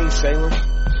 have you seen Salem?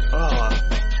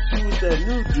 Who was that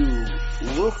new dude?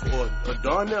 Wolf or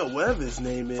Darnell, whatever his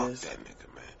name is. Fuck that nigga,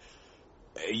 man.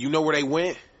 Hey, you know where they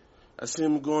went? I see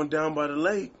him going down by the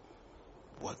lake.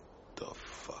 What the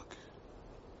fuck?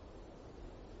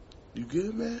 You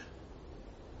good, man?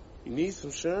 You need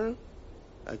some Sherm?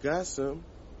 I got some.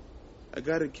 I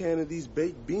got a can of these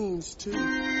baked beans, too.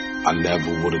 I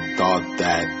never would've thought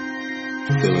that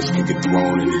feelings could get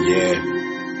thrown in the air.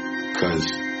 'Cause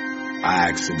I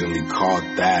accidentally caught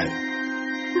that.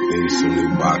 Maybe some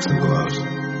new boxing gloves.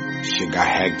 Shit got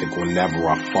hectic whenever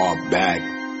I fought back.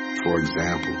 For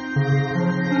example,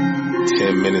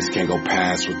 10 minutes can't go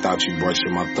past without you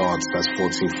brushing my thoughts. That's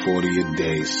 1440 a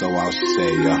day. So I'll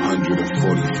say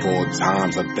 144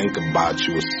 times I think about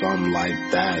you or something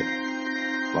like that.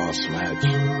 Lost match.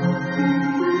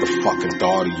 The fucking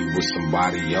thought of you with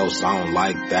somebody else, I don't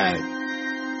like that.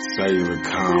 Cellular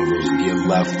convos get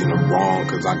left in the wrong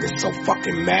 'cause I get so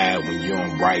fucking mad when you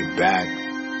don't write back.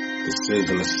 This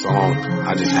isn't a song,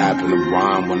 I just happen to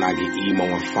rhyme when I get emo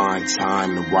and find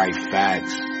time to write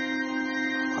facts.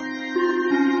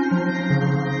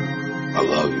 I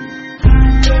love you.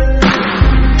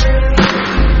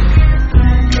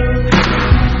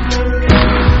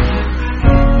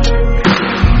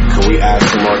 Can we add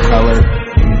some more color?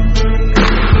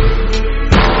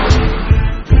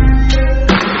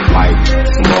 Like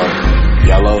some more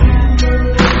yellow?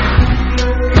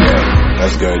 Yeah,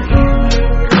 that's good.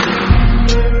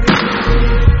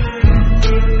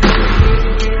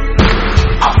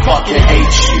 Fucking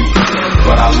hate you,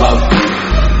 but I love you.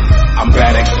 I'm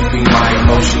bad at keeping my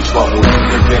emotions bubbled.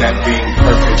 We're good at being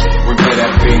perfect. We're good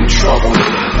at being troubled.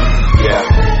 Yeah.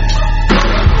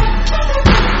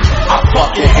 I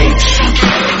fucking hate you,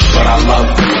 but I love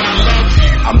you.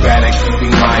 I'm bad at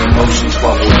keeping my emotions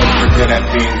bubbled. We're good at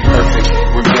being perfect.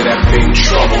 We're good at being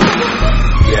troubled.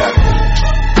 Yeah.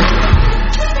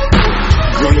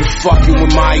 Girl, you fucking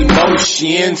with my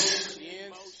emotions.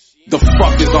 The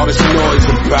fuck is all this noise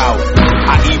about?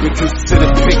 I even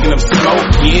consider picking up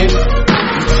smoking.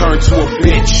 You turned to a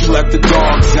bitch, you let the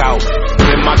dogs out. But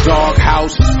in my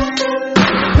doghouse,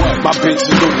 my bitch is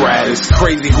the raddest.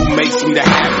 Crazy who makes me the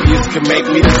happiest can make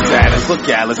me the saddest. Look,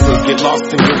 Alice, you'll get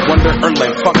lost in your wonderland.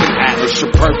 Fucking Atlas,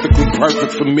 you're perfectly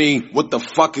perfect for me. What the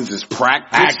fuck is this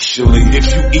practice? Actually, if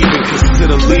you even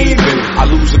consider leaving, I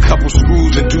lose a couple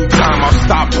screws in due time, I'll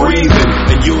stop breathing.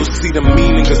 And you'll see the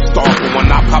meaning of stalking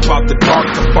when I pop out the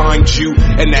dark to find you.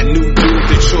 And that new dude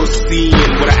that you're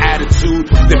seeing with an attitude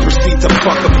that proceed to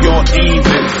fuck up your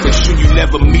even. Make sure you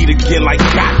never meet again like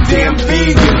goddamn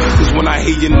vegan. 'Cause when I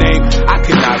hear your name, I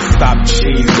cannot stop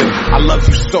cheesing. I love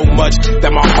you so much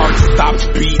that my heart stops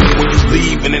beating when you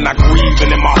leave, and then I grieve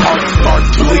and then my heart starts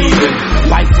bleeding.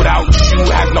 Life without you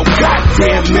has no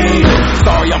goddamn meaning.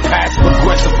 Sorry I'm passive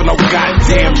aggressive for no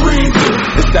goddamn reason.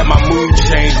 It's that my mood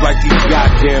changed like these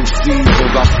goddamn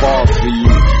seasons. I fall for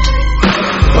you,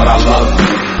 but I love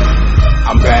you.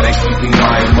 I'm bad at keeping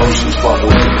my emotions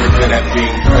bubbled. We're good at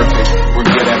being perfect. We're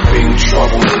good at being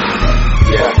troubled.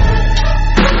 Yeah.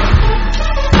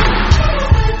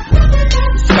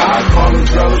 Sky's falling,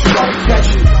 girl, let's try to catch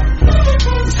it.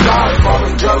 The sky's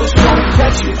falling, girl, let's try to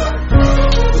catch it.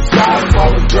 The sky's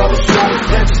falling, girl, let's try to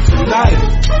catch it tonight.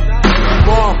 Come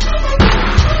on.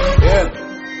 Yeah.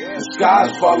 The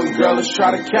sky's falling, girl, let's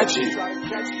try to catch it.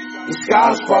 The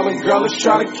sky's falling, girl, let's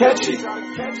try to catch it.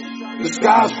 The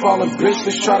sky's falling, bitch,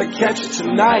 let's try to catch it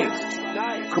tonight.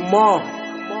 Come on.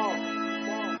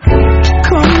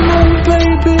 Come on,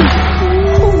 baby.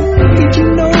 You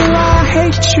know I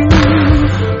hate you.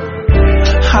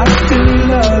 I still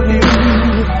love you.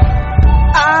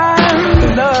 I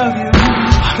love you.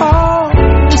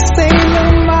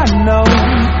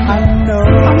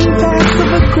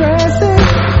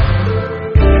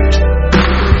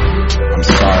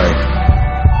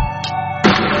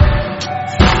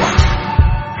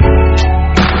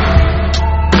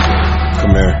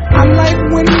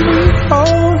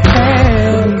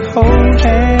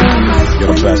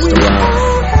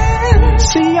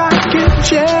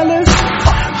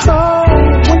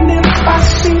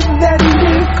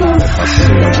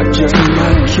 just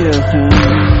might kill him.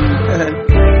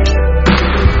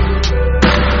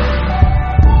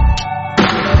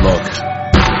 Look,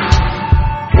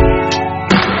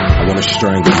 I wanna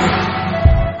strangle you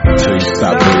until you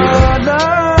stop breathing.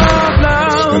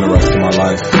 Spend the rest of my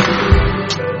life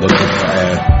looking for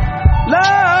air,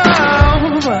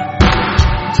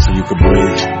 so you could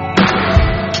breathe,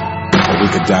 or we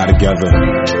could die together.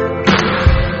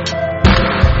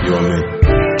 You and me.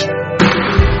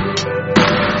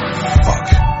 Fuck.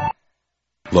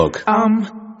 Look, I'm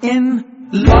in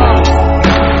love.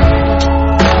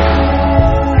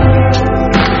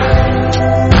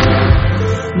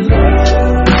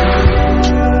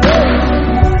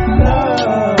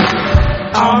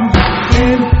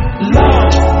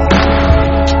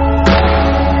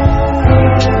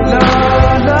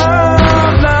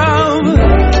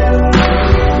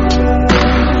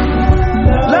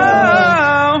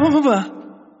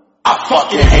 I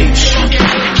fucking hate you,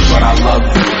 but I love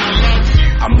you.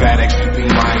 I'm bad at keeping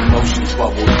my emotions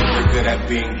bubbled. You're good at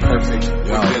being perfect.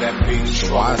 You're good at being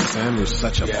strong. Why is Samuel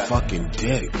such a fucking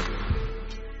dick?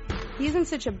 He isn't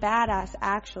such a badass,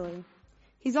 actually.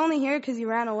 He's only here because he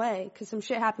ran away, because some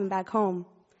shit happened back home.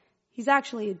 He's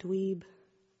actually a dweeb.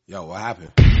 Yo, what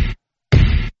happened?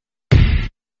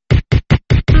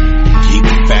 Keep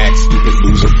it fast, stupid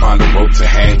loser, find a rope to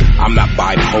hang. I'm not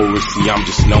bipolar, see, I'm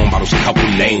just known by those couple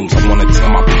names. I wanna tell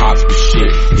my pops, but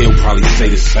shit, he'll probably say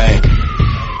the same.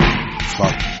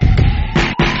 Fuck.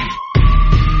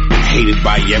 Hated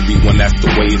by everyone, that's the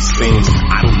way it seems.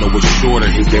 I don't know what's shorter,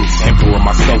 his damn temper or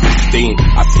my self-esteem.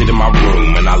 I sit in my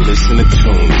room and I listen to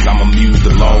tunes. I'm amused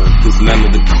alone, cause none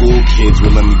of the cool kids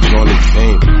will let me join the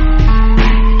team.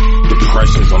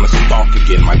 Depression's on the stalk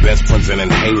again. My best friend's an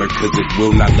inhaler, cause it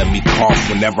will not let me cough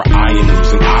whenever I am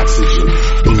losing oxygen.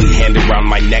 Bully hand around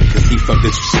my neck, cause he felt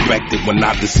disrespected when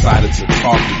I decided to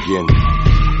talk again.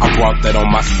 I brought that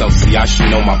on myself, see I should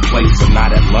know my place, but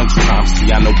not at lunchtime, see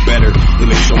I know better than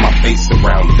to show my face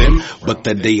around them. But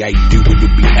the day I do, it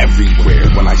would be everywhere.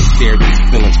 When I share these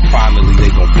feelings, finally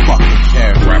they gon' fucking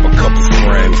care. Grab a couple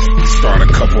friends, start a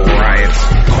couple riots,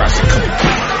 crash a couple,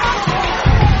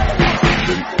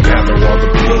 gather all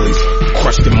the bullies,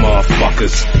 crush the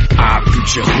motherfuckers. Our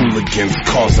future hooligans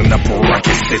causing up a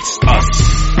ruckus, it's us,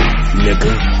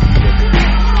 nigga.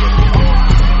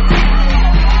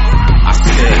 I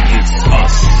said it's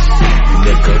us,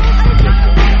 nigga.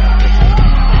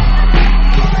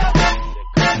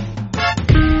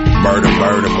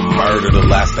 Murder, the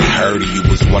last they heard of you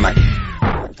was when I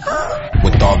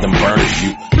with all them burners.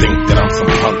 You think that I'm some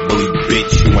punk bully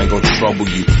bitch who ain't gon' trouble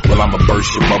you. Well, I'ma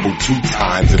burst your bubble 2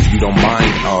 times if you don't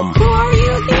mind. Who are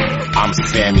you again? I'm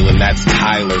Samuel and that's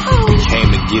Tyler. We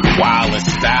came to get wild and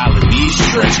style in these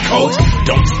trench coats.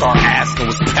 Don't start asking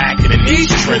what's packing in these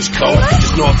trench coats.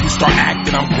 Just know if you start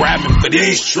acting, I'm grabbing for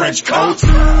these trench coats.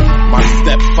 My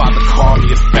stepfather called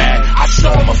me a fag. I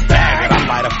show him a fag and I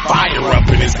light a fire up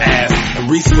in his ass. And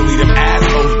recently them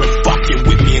assholes been fucking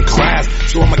with me in class,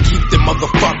 so I'ma keep them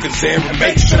motherfuckers there and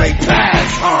make sure they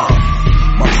pass,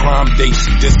 My prom date,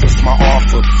 she distanced my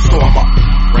offer, so I'ma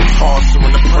toss her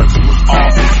in the principal's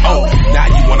office. Oh, now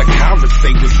you wanna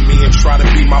conversate with me and try to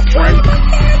be my friend?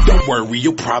 Don't worry,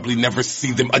 you'll probably never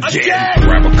see them again.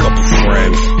 Grab a couple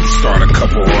friends, start a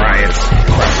couple riots,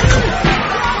 crash a couple,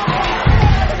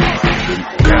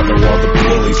 gather all the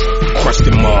bullies, crush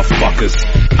the motherfuckers.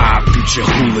 Our future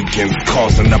hooligans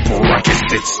causing up a ruckus,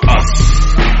 it's us,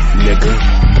 nigga.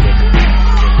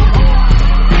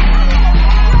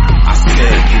 I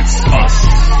said it's us,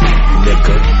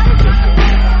 nigga.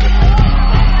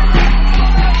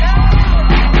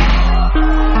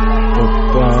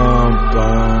 Bum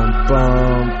bum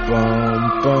bum bum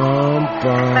bum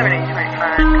bum.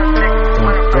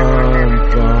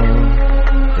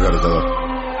 7825. I got his other.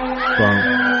 Bum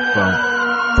bum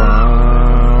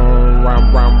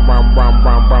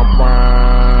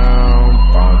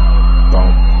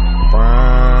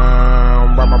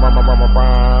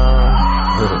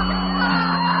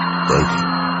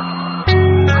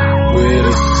With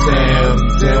a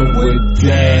Sam's and with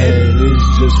Dad,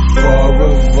 it's just 4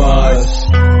 of us.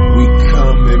 We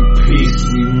come in peace,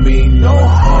 we mean no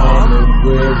harm, and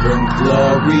we're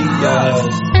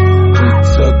inglorious. We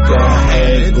took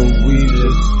ahead, but we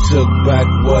just took back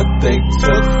what they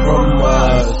took from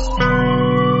us. I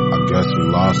guess we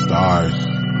lost ours.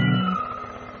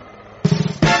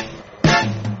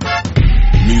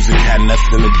 Music had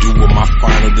nothing to do with my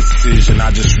final decision.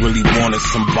 I just really wanted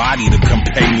somebody to come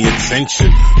pay me attention,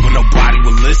 but nobody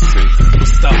would listen. With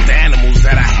stuffed animals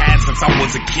that I had since I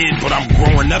was a kid, but I'm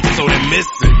growing up so they're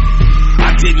missing. I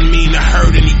I didn't mean to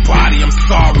hurt anybody, I'm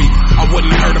sorry. I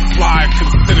wouldn't hurt a flyer,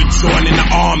 consider joining the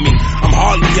army. I'm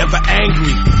hardly ever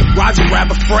angry, Roger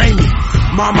Rabbit frame me.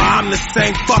 Mama, I'm the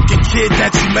same fucking kid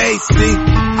that you made, see?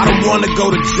 I don't wanna go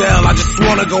to jail, I just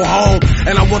wanna go home.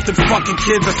 And I want them fucking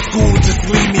kids at school to just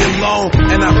leave me alone.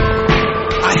 And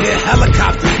I hear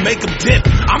helicopters, make them dip.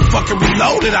 I'm fucking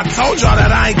reloaded, I told y'all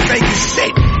that I ain't taking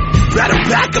shit. You better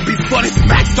back up before this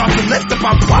smack starts to lift up.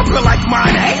 I'm pumping like my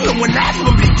inhaler when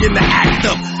asthma begin to act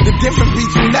up. The difference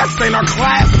between us ain't our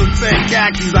class and 10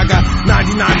 khakis. I got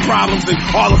 99 problems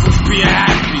and all of us being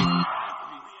happy.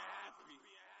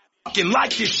 Fucking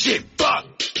like this shit, fuck.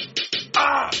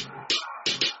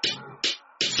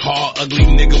 Tall, ugly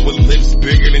nigga with lips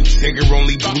bigger than Tigger.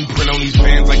 Only blueprint on these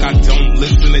bands like I don't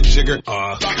listen to Jigger.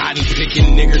 Cotton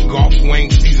picking nigga, golf wang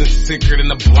season sicker than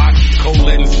the block.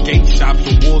 Colette and skate shops,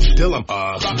 the wolves still 'em.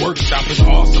 Workshop is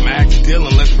awesome, ask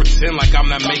Dylan. Let's pretend like I'm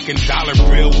not making dollar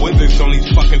bill withers on these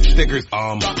fucking stickers.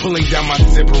 Pulling down my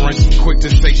zipper and she quick to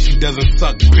say she doesn't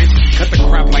suck, bitch. Cut the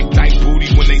crap like dyke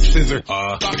booty when they scissor.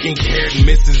 Pink haired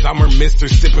misses, I'm her mister.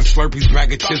 Sipping Slurpees,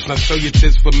 bag of chips. Now show your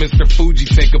tits for Mr. Fuji,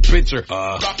 take a picture.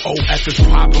 OS is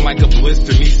popping like a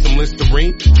blister, need some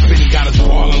Listerine. Spitting got us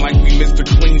ballin' like we Mr.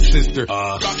 Clean Sister.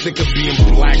 Sick of being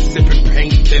black, sipping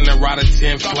paint thinner, out of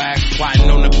 10 flags, plotting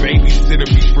on the babysitter,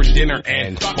 beef for dinner,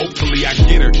 and hopefully I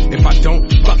get her. If I don't,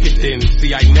 fuck it then.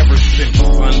 See, I never sip,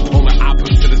 son, polar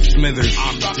opposite of Smithers.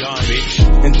 I'm done,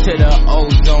 bitch. Until the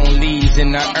ozone leaves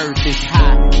and the earth is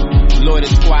hot. Lord, the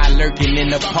squad lurking in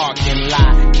the parking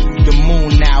lot. The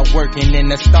moon now working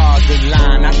and the stars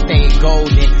align. I stay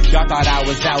golden, y'all thought I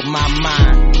was out my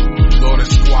mind. Lord, the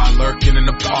squad lurking in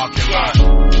the parking lot.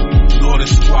 Lord, the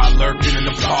squad lurking in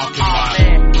the parking lot.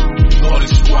 Lord, the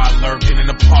squad lurking in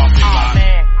the parking lot.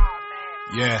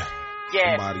 Yeah.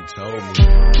 Somebody told me.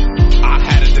 I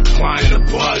had a decline in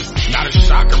the buzz, not a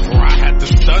shocker, for I had the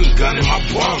stun gun in my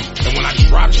bum. And when I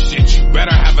drop shit, you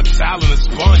better have a towel and a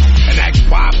sponge. And ask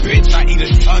why, bitch, I eat a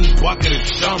ton bucket of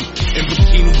chum. In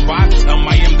bikinis by tum,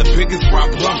 I am the biggest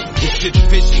problem. This shit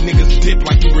fishy, niggas dip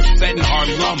like you were setting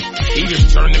Harlem.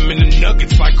 Eaters turn them into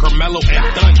nuggets like Carmelo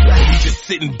and Dunn. We just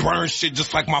sit and burn shit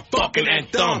just like my fucking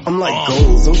anthem. I'm like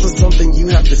goals, those are something you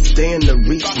have to stand to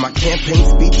reach. My campaign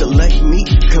speech elect me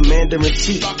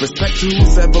commander-in-chief. Respect to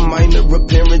whoever minor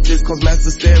appearances cause mass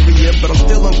hysteria, but I'm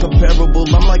still uncomparable.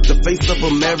 I'm like the face of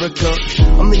America.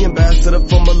 I'm the ambassador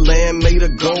from a land made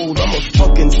of gold. I'm a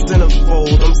fucking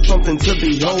centerfold. I'm something to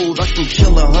behold. I can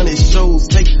kill 100 shows,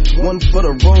 take one for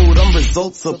the road. I'm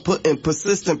results of putting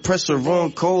persistent pressure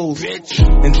on coals.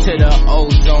 Until the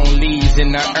ozone leaves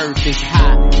and the earth is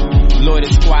hot. Lord,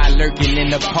 the squad lurking in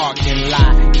the parking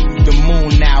lot. The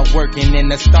moon now working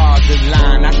and the stars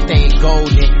align. I stay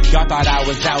golden, y'all thought I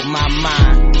was out my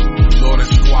mind. Lord, the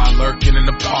squad lurking in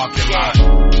the parking lot.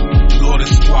 Lord, the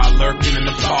squad lurking in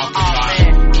the parking lot.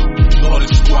 Lord,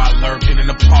 the squad lurking in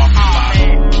the parking lot.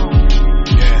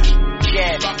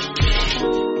 Yeah.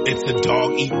 It's a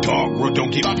dog eat dog world, don't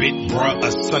get bit, bruh.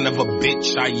 A son of a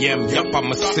bitch, I am. Yup,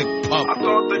 I'm a sick pup. I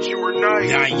thought that you were nice.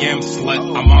 Yeah, I am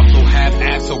slut. I'm also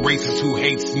half-ass, a racist who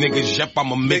hates niggas. Yup,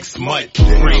 I'm a mixed mutt.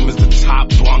 Cream is the top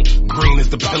bunk, green is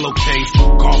the pillowcase,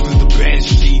 golf is the bed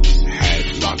sheets.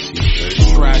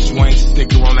 Trash Wayne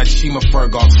sticker on that Shima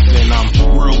Ferguson. I'm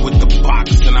real with the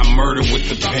box and I murder with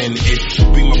the pen. It's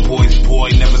be my boy's boy,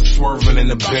 never swerving in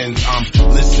the Benz. I'm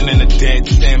listening to Dead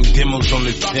Sam demos on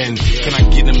the 10. Can I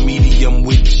get a medium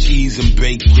with cheese and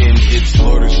bacon? It's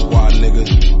Lord of Squad, nigga.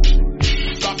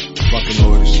 Fucking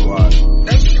Lord of Squad.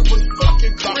 That shit was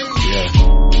fucking crazy. Yeah.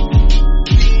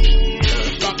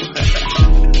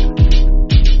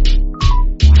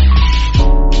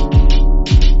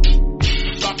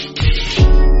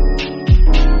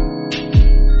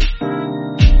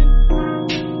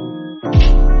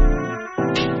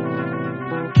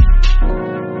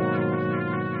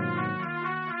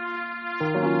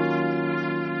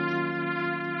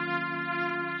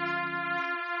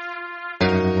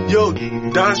 Yo,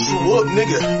 Don Screw Up,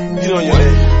 nigga. You know your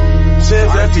name.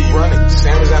 Sam's after you. Running.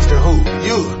 Sam is after who?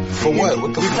 You. For what?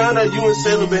 What the We fuck? found out you and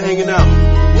Salem been hanging out.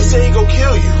 We say he gon'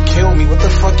 kill you. Kill me? What the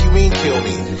fuck you mean kill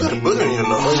me? You got a booger in your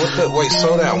nose. Wait,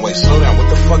 slow down. What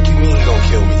the fuck you mean he gon'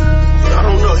 kill me? I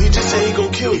don't know. He just said he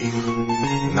gon' kill you.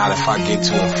 Not if I get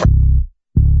to him.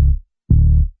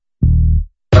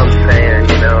 I'm saying,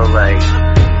 you know, like,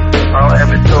 all I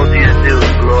ever told you to do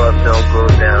is grow up, don't go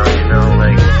down, you know,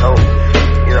 like,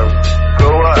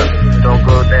 grow up, don't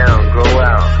go down, grow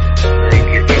out.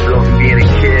 You go from being a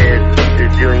kid to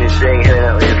doing your thing, hanging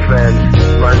out with your friends.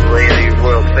 Months later, you're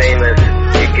world famous.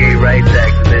 You're gay rights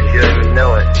activist, you don't even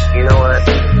know it. You know what?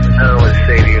 I don't want to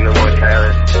say to you no more,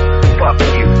 Tyler. Fuck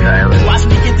you, Tyler. Watch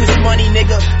me get this money, nigga.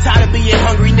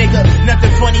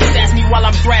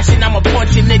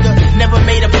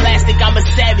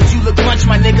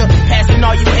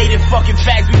 fucking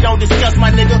facts we don't discuss, my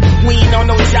nigga. We ain't on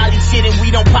no jolly shit and we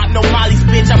don't pop no mollies,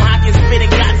 bitch. I'm hocking spit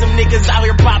and got some niggas out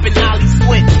here popping ollie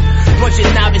switch. Bunch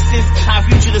of novices, our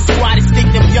future the squad is stick.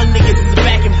 Them young niggas is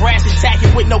back and brass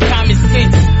attacking with no common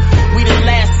sense. We the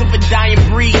last of a dying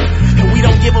breed, and we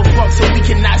don't give a fuck, so we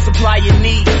cannot supply your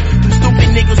needs. Them stupid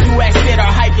niggas who act said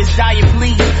our hype is dying,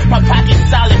 please. My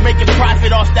pocket's solid, making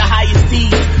profit off the highest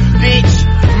tees. Bitch,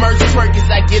 merch twerk as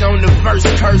I get on the verse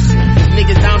cursing.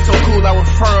 Niggas, I'm so cool, I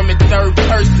refer them in third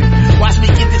person. Watch me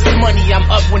get this money,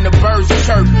 I'm up when the birds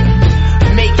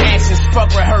chirping. Make actions,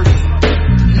 fuck rehearsing.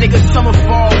 Niggas, summer,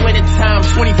 fall, winter time,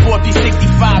 24 through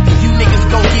 65. You niggas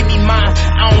gon' give me mine.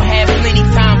 I don't have plenty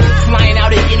time. Flying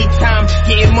out at any time,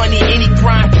 getting money, any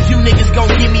grind. You niggas gon'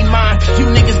 give me mine.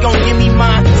 You niggas gon' give me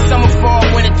mine. Summer, fall,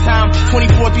 winter time,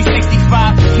 24 through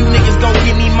 65. You niggas gon'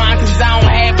 give me mine, cause I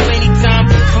don't have plenty time.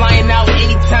 Flying out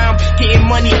anytime, getting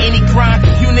money, any grind.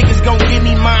 You niggas gon' give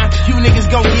me mine. You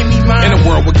niggas gon' give me mine. In a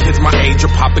world where kids my age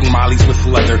are popping mollies with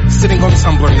leather, sitting on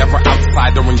Tumblr, never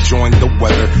outside or enjoying the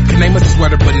weather. Can name a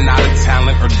sweater but not a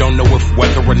talent, or don't know if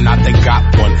whether or not they got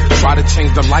one. Try to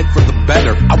change their life for the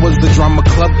better. I was the drama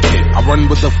club kid, I run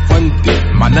with a fun dip.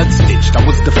 My nuts stitched, I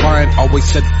was defiant, always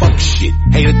said fuck shit.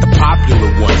 Hated the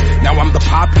popular ones, now I'm the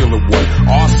popular one.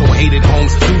 Also hated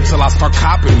homes too till I start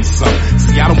copping me some.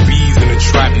 See, I don't bees in the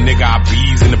trap, nigga, I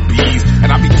bees in the bees.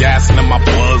 And I be gassing up my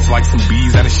buzz like some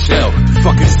bees at a shell.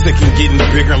 Fucking sick and getting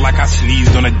bigger like I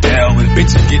sneezed on Adele. And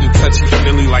bitches getting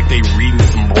touchy-feely like they reading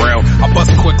some braille. I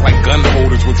bust quick like gun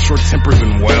holders with short tempers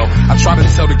and well. I try to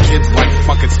tell the kids like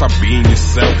fuck it, start being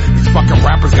yourself. These fucking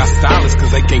rappers got stylists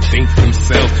cause they can't think for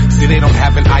themselves. See, they don't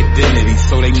have an identity,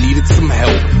 so they needed some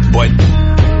help. But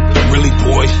really,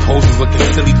 boy, poses looking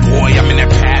silly, boy. I'm in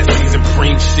that past season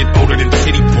preem shit older than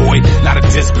titty boy. Not a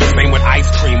disc, but same with ice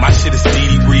cream. My shit is Dee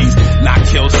Dee Reeves, not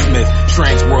Kill Smith.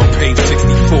 Trans World page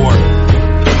 64.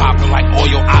 Popping like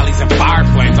oil ollies and fire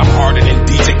flames. I'm harder than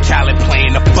DJ Khaled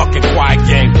playing the fucking quiet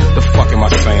game. The fuck am I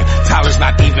saying? Tyler's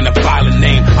not even a violent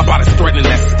name. I'm about as threatening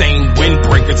as stained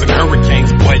windbreakers and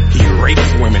hurricanes. But he rapes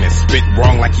women and spit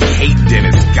wrong like he hate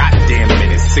Dennis. Goddamn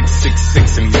minute,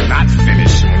 666 and he's not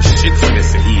finished. And when shit's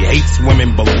missing, he hates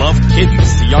women but love kittens.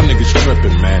 See, y'all niggas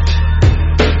tripping, man.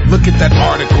 Look at that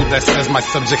article that says my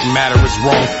subject matter is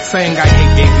wrong. Saying I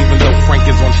hate gays even though Frank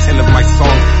is on 10 of my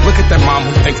songs. Look at that mom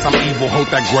who thinks I'm evil,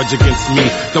 hold that grudge against me.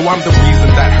 Though I'm the reason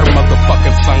that her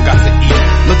motherfucking son got to eat.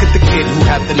 Look at the kid who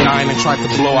had the 9 and tried to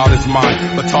blow out his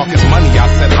mind. But talk is money, I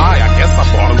said hi, I guess I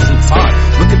bought him some time.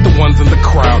 Look at the ones in the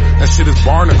crowd, that shit is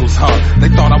barnacles, huh? They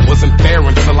thought I wasn't fair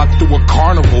until I threw a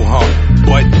carnival, huh?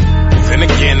 But then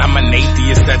again, I'm an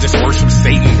atheist that just worships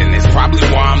Satan. And that's probably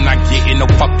why I'm not getting no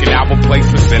fucking album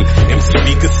placements. And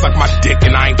MCV could suck my dick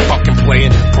and I ain't fucking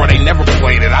playing. Bro, they never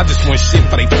played it, I just want shit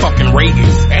for they fucking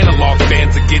ratings. Analog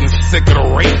fans are getting sick of the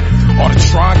rate. All the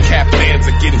Tron Cap fans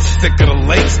are getting sick of the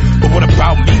lakes. But what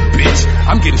about me, bitch?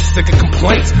 I'm getting sick of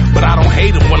complaints. But I don't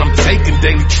hate it when I'm taking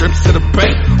daily trips to the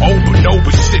bank. Oh, but no,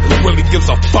 but shit, who really gives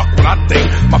a fuck what I think?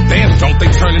 My fans don't,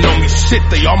 they turning on me shit,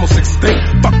 they almost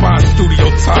extinct. Fuck buying studio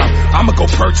time, I'ma go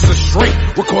purchase a shrink.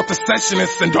 Record the session and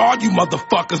send all you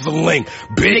motherfuckers a link,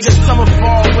 bitch. Niggas, summer,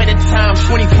 fall, winter time,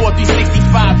 24 through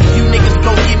 65. You niggas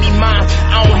gon' give me mine.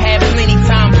 I don't have plenty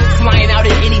time. Flying out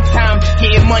at any time,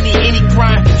 getting money, any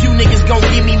grind. You niggas gon'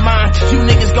 give me mine. You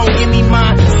niggas gon' give me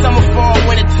mine. Summer, fall,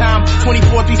 winter time,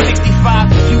 24 through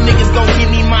 65. You niggas gon' give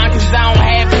me mine, cause I don't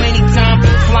have plenty time.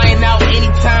 Flying out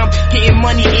anytime, getting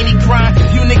money, any grind.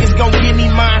 You niggas gon' give me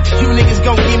mine. You niggas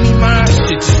gon' give me mine. This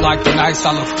shit just like the nights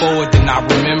I look forward to not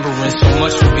remembering. So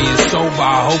much for being sober,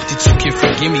 I hope that you can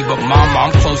forgive me. But mama,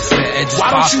 I'm close to the edge. Why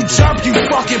don't you jump, you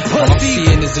fucking pussy? All I'm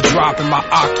seeing is a drop in my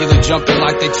ocular, jumping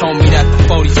like they told me that the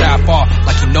 40's half off.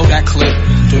 Like you know that clip.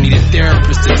 Don't need a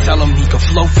therapist to tell him he can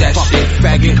float that shit.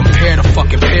 Faggot, compare the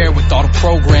fucking pair with all the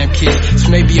program kids. This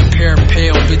may be a pair of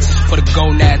pale bitches for the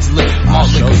gonads lit. All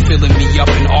liquor filling me up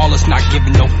and all us not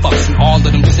giving no fucks. And all of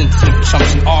them sensitive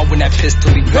chumps and all when that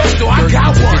pistol he busts. Pistol, I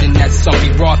got one. Spitting that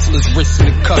sumpy raw till his wrists in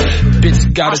the cuff.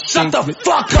 Bitch gotta shut the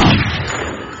fuck up.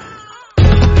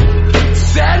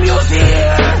 Samuel's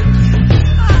here.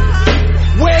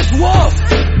 Where's Wolf?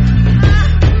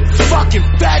 Fucking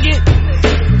faggot.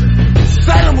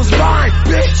 Salem was mine,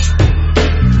 bitch.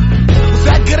 Was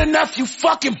that good enough, you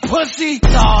fucking pussy?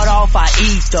 Sawed off, I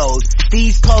eat those.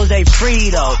 These clothes, they free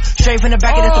though. Straight from the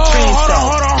back of the Supreme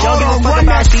store. Don't give a fuck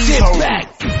about these hoes.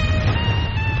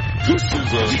 This is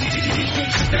exclusive.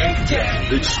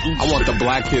 I want the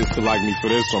black kids to like me for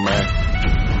this one, man.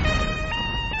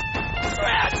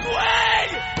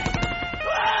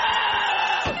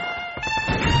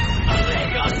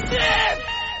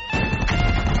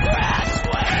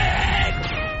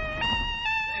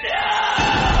 No!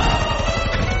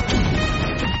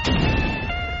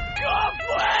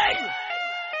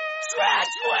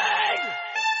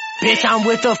 bitch, I'm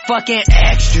with the fucking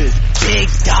extras. Big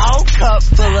dog, cup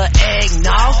full of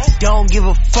eggnog. Don't give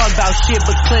a fuck about shit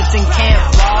but clips and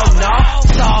can't vlog, no.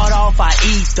 Sawed off, I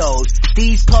eat those.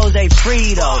 These clothes, they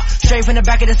free though. Straight from the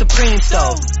back of the Supreme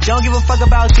stove. Don't give a fuck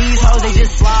about these hoes, they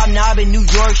just slob knob in New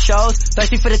York shows.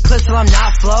 Thirsty for the clips till I'm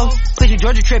not flow. Push your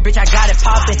Georgia trip, bitch, I got it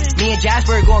poppin'. Me and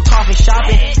Jasper going coffin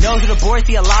shopping. Nose of the boy,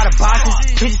 see a lot of boxes.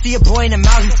 Bitches see a boy in the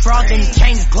mouth, he's frothing.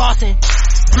 Chain is glossing.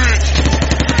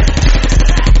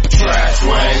 Trash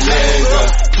Wayne nigga,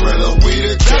 Thriller, we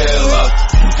the killer.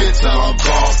 You can tell I'm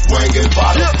gone swinging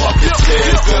by the fucking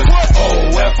niggas.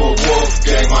 OF or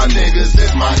Wolfgang, my niggas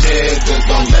is my niggas.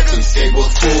 Don't let them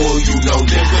stables fool you, know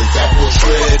niggas that will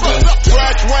trigger.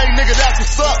 Trash Wayne nigga, that's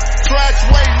what's up. Trash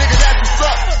Wayne nigga, that's what's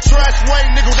up. Trash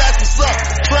Wayne nigga, that's what's up.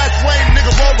 Trash Wayne nigga,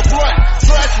 roll the blunt.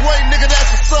 Trash Wayne nigga, that's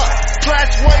what's up.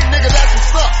 Trash Wayne nigga, that's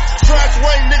what's up. Trash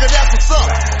Wayne nigga, that's what's up.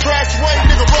 Trash Wayne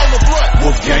nigga, roll the blunt.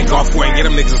 Wolfgang off Wayne, get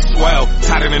them niggas a swell.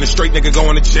 Tighter than a straight nigga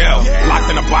going to jail. Locked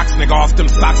in a box, nigga, off them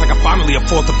socks like I finally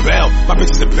afford the bell. My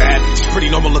bitch isn't bad, she's pretty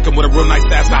normal looking with a real nice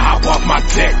ass to hop off my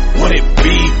dick. Would it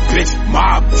be, bitch,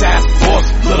 mob, task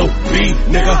force, little B,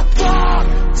 nigga?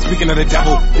 Speaking of the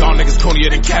devil, y'all niggas cornier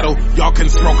than cattle. Y'all can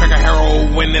smoke like a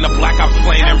heroin in a blackout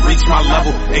plane and reach my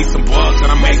level. Ate some bugs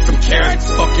and I made some carrots.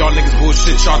 Fuck y'all niggas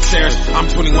bullshit, y'all cherish. I'm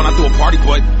 21, I threw a party,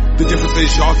 but the difference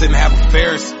is y'all didn't have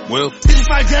affairs. Will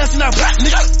 55 grams in that black,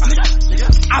 nigga.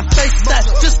 I face that,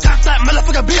 just got that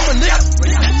motherfucker beaver, nigga.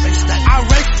 I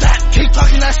race that, keep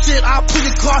talking that shit, I'll pull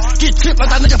your car, get tipped like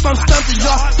that nigga from Stumpy,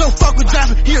 y'all. Don't fuck with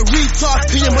Jasmine, he a retard.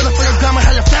 He a motherfucker grandma,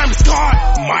 had your family scarred.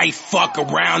 Might fuck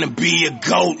around and be a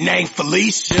goat named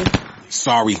Felicia.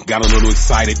 Sorry, got a little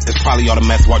excited. That's probably all the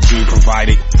mess what Gene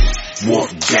provided.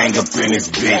 Wolfgang up in his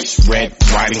bitch. Red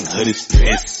Riding Hood is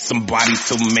pissed. Somebody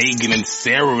tell Megan and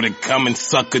Sarah to come and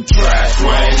suck a trash.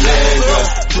 Wayne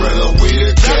nigga, Thriller, we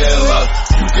the killer.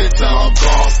 You can tell I'm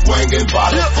gone swinging by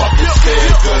the fucking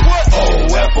stickers.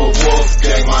 OF or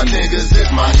Wolfgang, my niggas is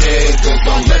my niggas.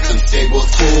 Don't let them stables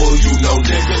fool you, know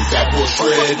niggas that will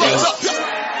trigger.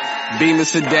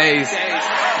 Beamers for days,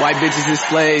 white bitches is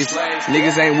slaves.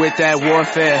 Niggas ain't with that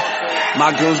warfare.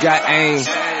 My goons got aim.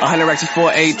 100 racks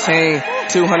before 18.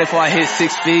 200 before I hit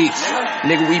 6 feet.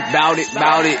 Nigga, we bout it.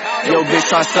 Yo, bitch,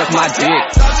 try to suck my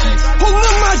dick. Pull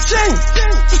up my chain.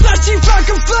 Versace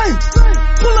fucking flame.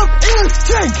 Pull up in a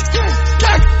tank.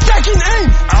 Back and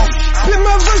aim. Spit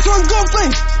my verse on golf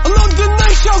lane. Along the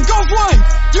night, show golf wine.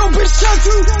 Yo, bitch, shot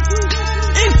you.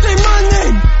 It say my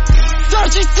name.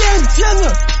 Versace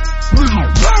Santana.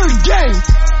 Bird Gang,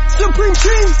 Supreme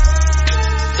Team,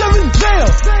 7 bail,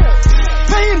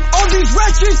 paying all these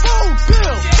ratchets, phone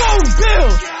bills.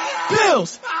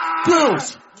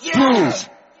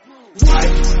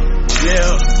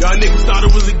 Yeah, y'all niggas thought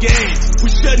it was a game. We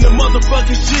shutting the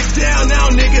motherfucking shit down now,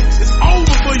 nigga. It's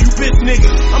over for you bitch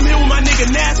niggas. I'm here with my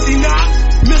nigga Nasty Knox,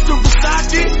 Mr.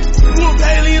 Versace, Wolf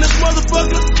Haley and this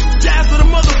motherfucker, Jazz with the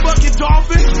motherfucking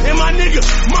Dolphin, and my nigga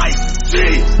Mike G.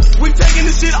 We taking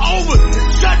this shit over.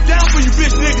 Shut down for you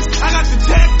bitch niggas. I got the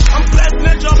tech. I'm blasting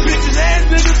at y'all bitches ass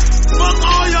niggas. Fuck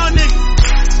all y'all niggas.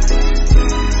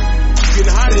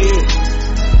 Getting hot in here.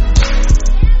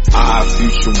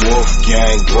 Future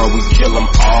Wolfgang, bro, we kill them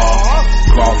all.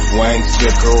 Golf Wang,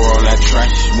 sticker on that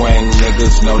trash Wang,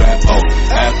 niggas know that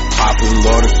OF, poppin'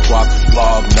 Lord of Swap,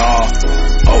 Slav, nah.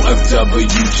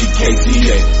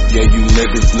 OFWGKZA, yeah, you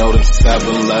niggas know them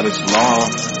 7 letters long.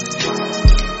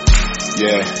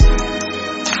 Yeah.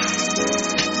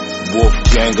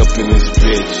 Wolfgang up in this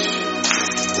bitch.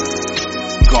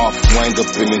 Golf Wang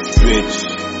up in this bitch.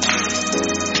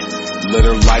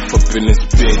 Litter life up in this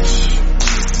bitch.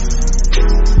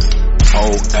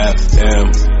 OFM,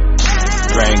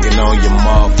 banging on your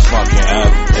motherfucking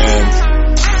FM,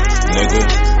 nigga.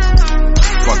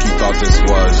 Fuck you thought this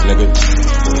was, nigga.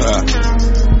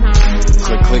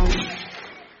 Click.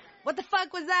 What the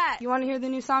fuck was that? You want to hear the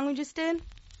new song we just did?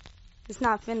 It's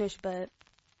not finished, but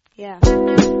yeah.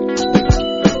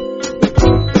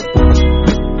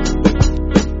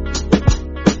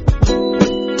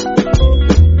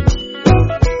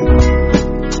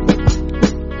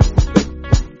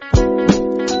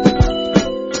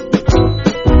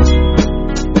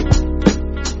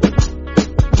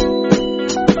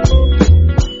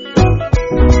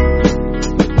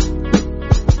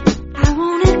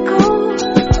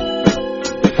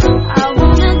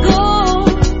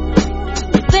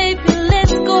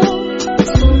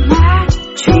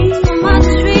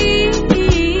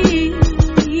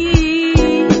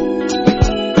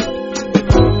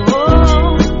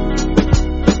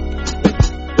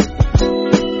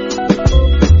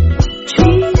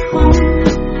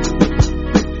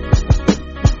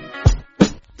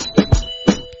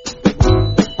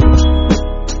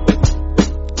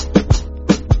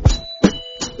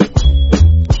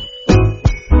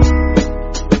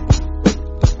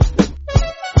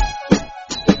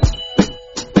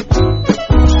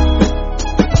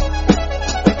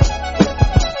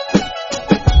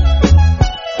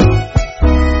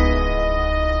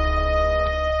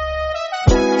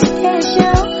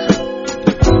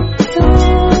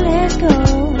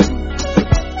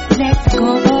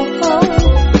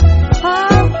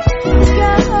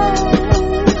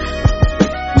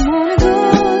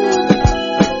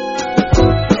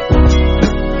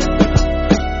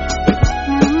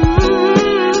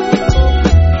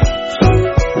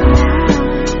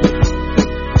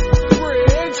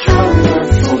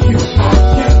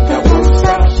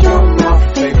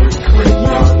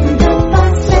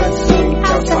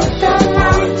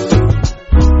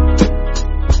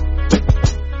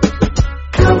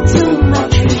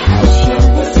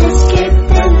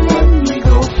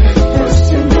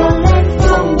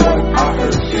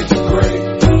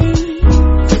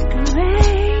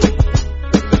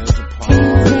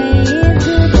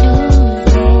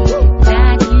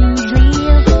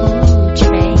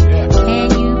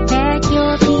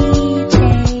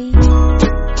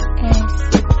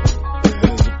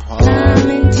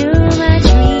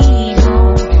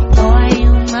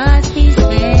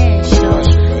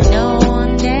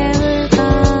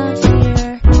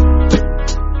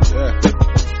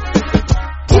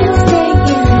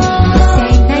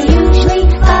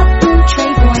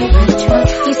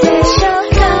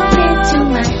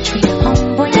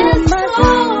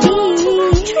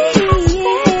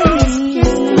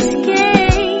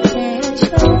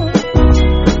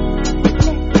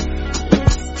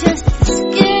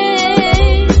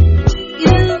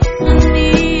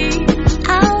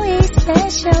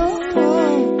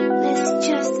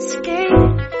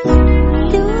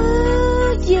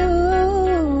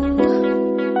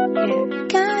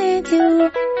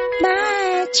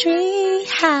 tree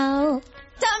house.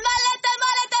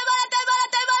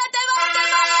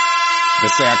 They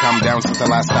say I calm down since the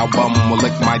last album. Will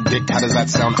lick my dick, how does that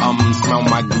sound? Smell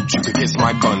my gooch, you could kiss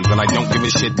my buns. And I don't give a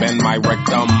shit, bend my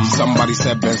rectum. Somebody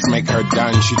said best make her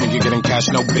done. She think you're getting cash,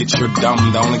 no bitch, you're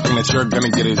dumb. The only thing that you're gonna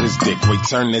get is his dick. Wait,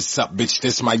 turn this up, bitch,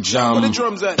 this my jump. Where the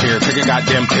drums at? Here, take a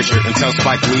goddamn picture and tell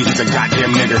Spike Lee he's a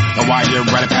goddamn nigger. And while you're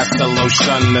running past the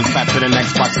lotion and fat for the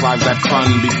Xbox Live, that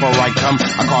fun. Before I come,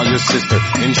 I call your sister.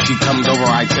 And she comes over,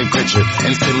 I take picture.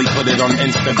 Instantly put it on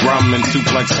Instagram and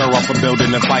suplex her off a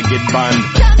building if I get bunned.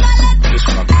 This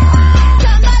fucking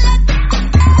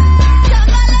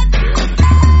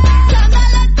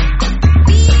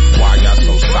why y'all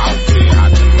so salty?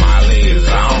 Hot tamale is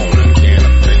on. A can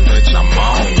of things bitch, I'm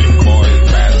on. You boys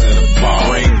pass to the ball.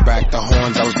 Bring back the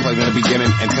horns I was playing in the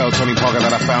beginning and tell Tony Parker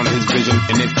that I found his vision.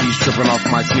 And if he's tripping off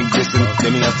my sneak distance,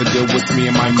 then he has to deal with me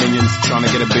and my minions. Trying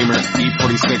to get a Beamer,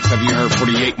 E46, have you heard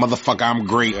 48? Motherfucker, I'm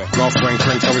great. Girlfriend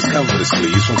cranks always cover the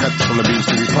sleeves. From cuts from the beams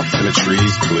to these puffs in the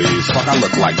trees, please. Fuck I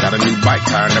look like, got a new bike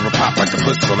tire, never pop like the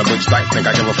puss on a bitch dyke. Think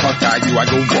I give a fuck, I do, I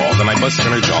go bald and I bust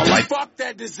in her jaw like fuck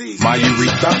that disease. My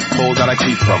urethra, hole that I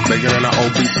keep from, bigger than an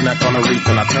old beef neck on a reef,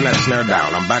 and I turn that snare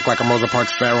down. I'm back like I'm Rosa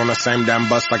Parks Fair on the same damn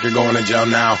bus like you're going to jail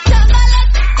now.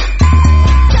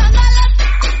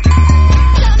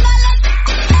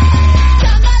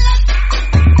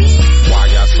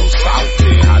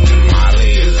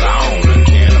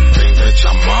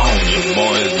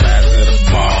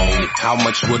 How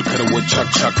much wood could a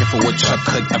woodchuck chuck if a woodchuck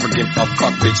could ever give a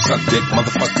fuck? Bitch, suck dick,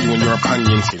 motherfuck you and your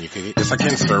opinions. Can you kick it? Yes, I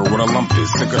can, sir. What a lump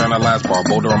is. Sicker than a last bar.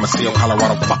 Boulder, I'm a seal.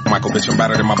 Colorado, fuck Michael, bitch, I'm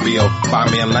better than my B.O.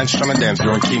 Find me in lunch trying to dance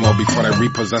during chemo before they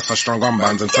repossess our strong arm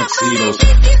bands and tuxedos.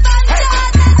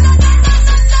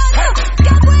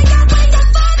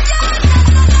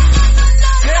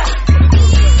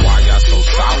 Why y'all so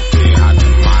salty? Hot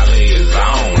tamale is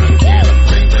on. A can of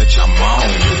things bitch, I'm on.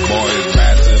 You boys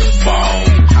bad to the bone.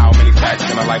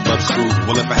 Can I like butt screws?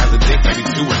 Well, if I has a dick, maybe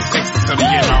 2 or 6. So the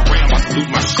NRA, I'm about to lose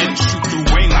my shit and shoot through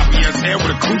Wayne Lapierre's hair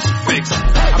with a crucifix.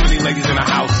 How many ladies in the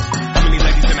house? How many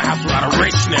ladies in the house without a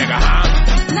rich nigga, huh?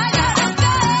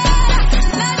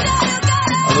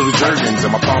 A little jerkins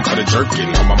in my palm for the jerkin.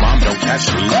 Hope my mom don't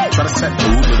catch me. Try to set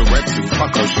mood with a red suit.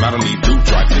 Fuck ocean, I don't need dude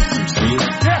dry fix suits me.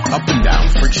 Up and down,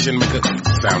 friction, make a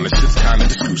sound. This shit's kinda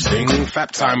disgusting.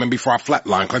 Fap time and before I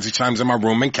flatline, Clancy chimes in my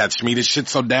room and catch me. This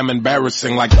shit's so damn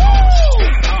embarrassing, like. Clean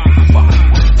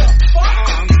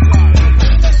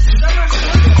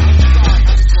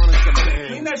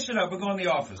that shit up and go in the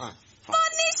office.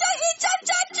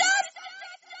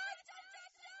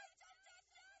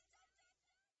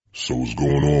 So what's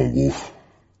going on, Wolf?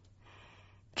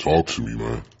 Talk to me,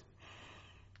 man.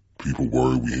 People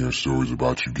worry we hear stories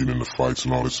about you getting into fights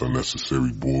and all this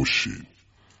unnecessary bullshit.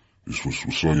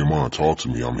 What's on your mind? Talk to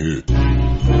me, I'm here.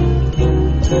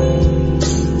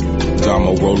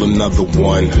 I'ma roll another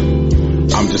one.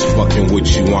 I'm just fucking with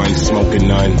you, I ain't smoking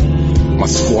none. My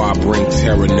squad bring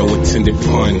terror, no intended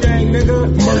pun.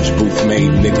 Merch booth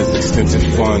made niggas extensive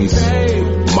funds.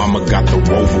 Mama got the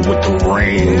Rover with the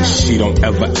range. She don't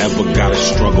ever gotta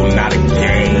struggle, not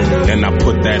again. And I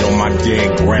put that on my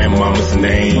dead grandmama's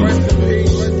name.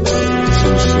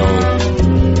 Too soon.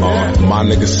 My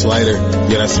nigga Slater,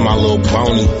 yeah, that's my little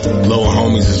pony. Little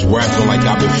homies is rapping like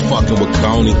I've been fucking with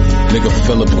Coney. Nigga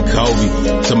Phillip and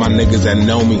Kobe. To my niggas that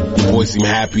know me, your boy seem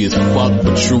happy as fuck,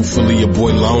 but truthfully your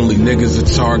boy lonely. Niggas a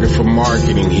target for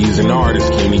marketing. He's an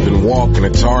artist, can't even walk in a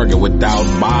Target without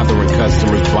bothering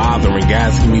customers,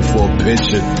 asking me for a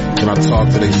picture. Can I talk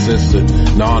to their sister?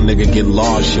 Nah, nigga, get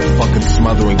lost, you're fucking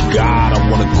smothering God. I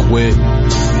wanna quit,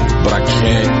 but I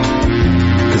can't.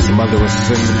 Cause mother and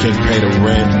sister can't pay the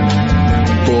rent.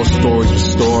 4 stories with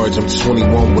storage. I'm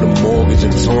 21 with a mortgage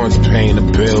and Torrance paying the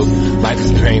bills. Life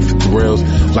is paying for thrills.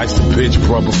 Life's a bitch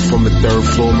brother from the 3rd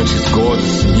floor, man, she's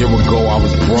gorgeous. A year ago I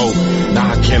was broke. Now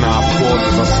I cannot afford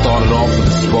cause I started off with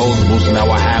disposables.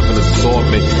 Now I have an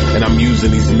assortment and I'm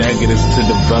using these negatives to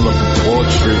develop a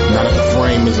portrait. Now the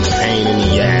frame is a pain in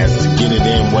the ass to get it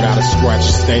in without a scratch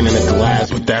or stain in the glass,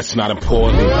 but that's not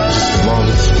important. Just as long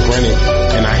as it's printed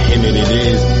and I hint it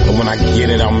is. And when I get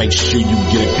it, I'll make sure you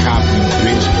get a copy,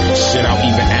 bitch. Shit, I'll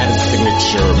even add a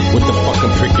signature with the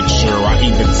fucking picture. I'll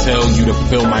even tell you the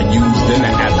film I used in the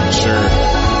aperture.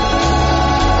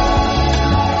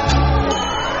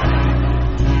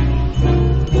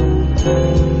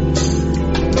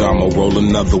 I'ma roll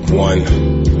another one.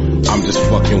 I'm just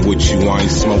fucking with you, I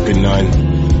ain't smoking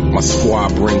none. My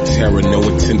squad bring terror, no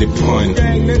intended pun.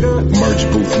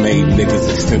 Merch booth made niggas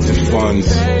extensive funds.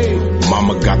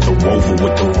 mama got the Rover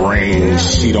with the range.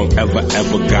 She don't ever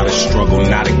gotta struggle,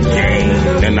 not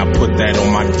again. And I put that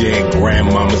on my dead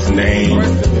grandmama's name.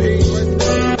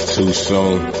 Too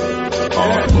soon.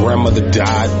 Grandmother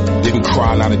died, didn't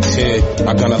cry, not a tear.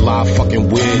 I got a lie, fucking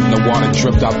weird, the water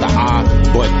dripped out the eye.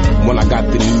 But when I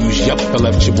got the news, yup, I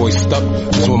left your boy stuck.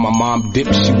 Cause when my mom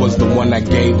dipped, she was the one that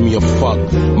gave me a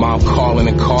fuck. Mom calling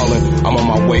and calling, I'm on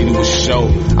my way to a show.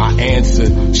 I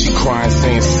answered, she crying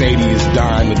saying Sadie is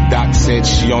dying. The doc said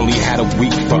she only had a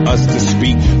week for us to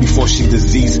speak before she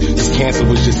diseased. This cancer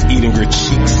was just eating her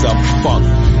cheeks up, fuck.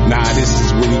 Nah, this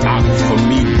is really awkward for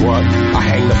me, bruh. I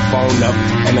hang the phone up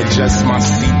and adjust my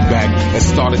seat back and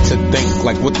started to think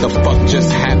like what the fuck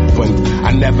just happened.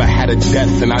 I never had a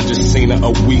death and I just seen her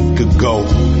a week ago.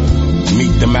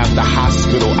 Meet them at the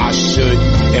hospital, I should.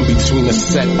 In between the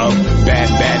set of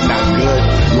bad, not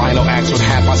good. Lionel asked what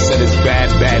happened, I said it's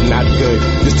bad, not good.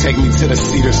 Just take me to the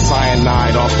Cedar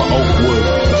Cyanide off of Oakwood.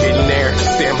 Getting there,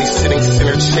 Stanley sitting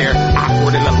center chair.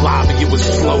 Awkward in the lobby, it was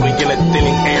floating in a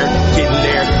thinning air. Getting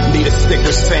there, need a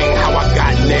sticker saying how I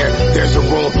got in there. There's a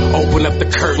room, open up the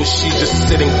curtain, she's just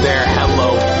sitting there,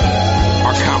 hello.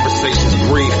 Our conversation's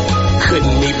brief.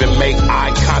 Couldn't even make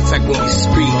eye contact when we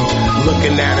speak.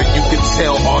 Looking at her, you could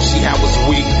tell all she had was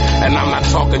weak. And I'm not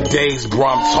talking days, bro,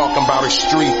 I'm talking about her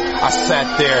street. I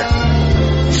sat there,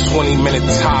 20-minute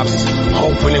tops,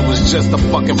 hoping it was just a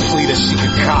fucking plea that she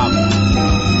could cop.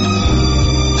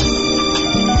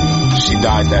 She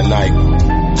died that night.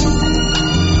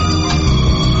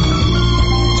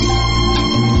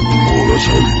 Oh, that's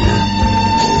heavy, man.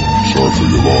 Sorry for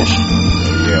your loss.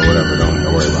 Yeah, whatever, don't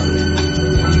worry about it.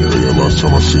 Yeah, last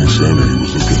time I seen Sammy, he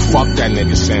was looking for Fuck that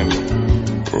nigga, Sammy.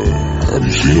 Have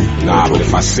you seen him? Nah, but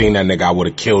if I seen that nigga, I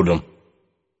would've killed him.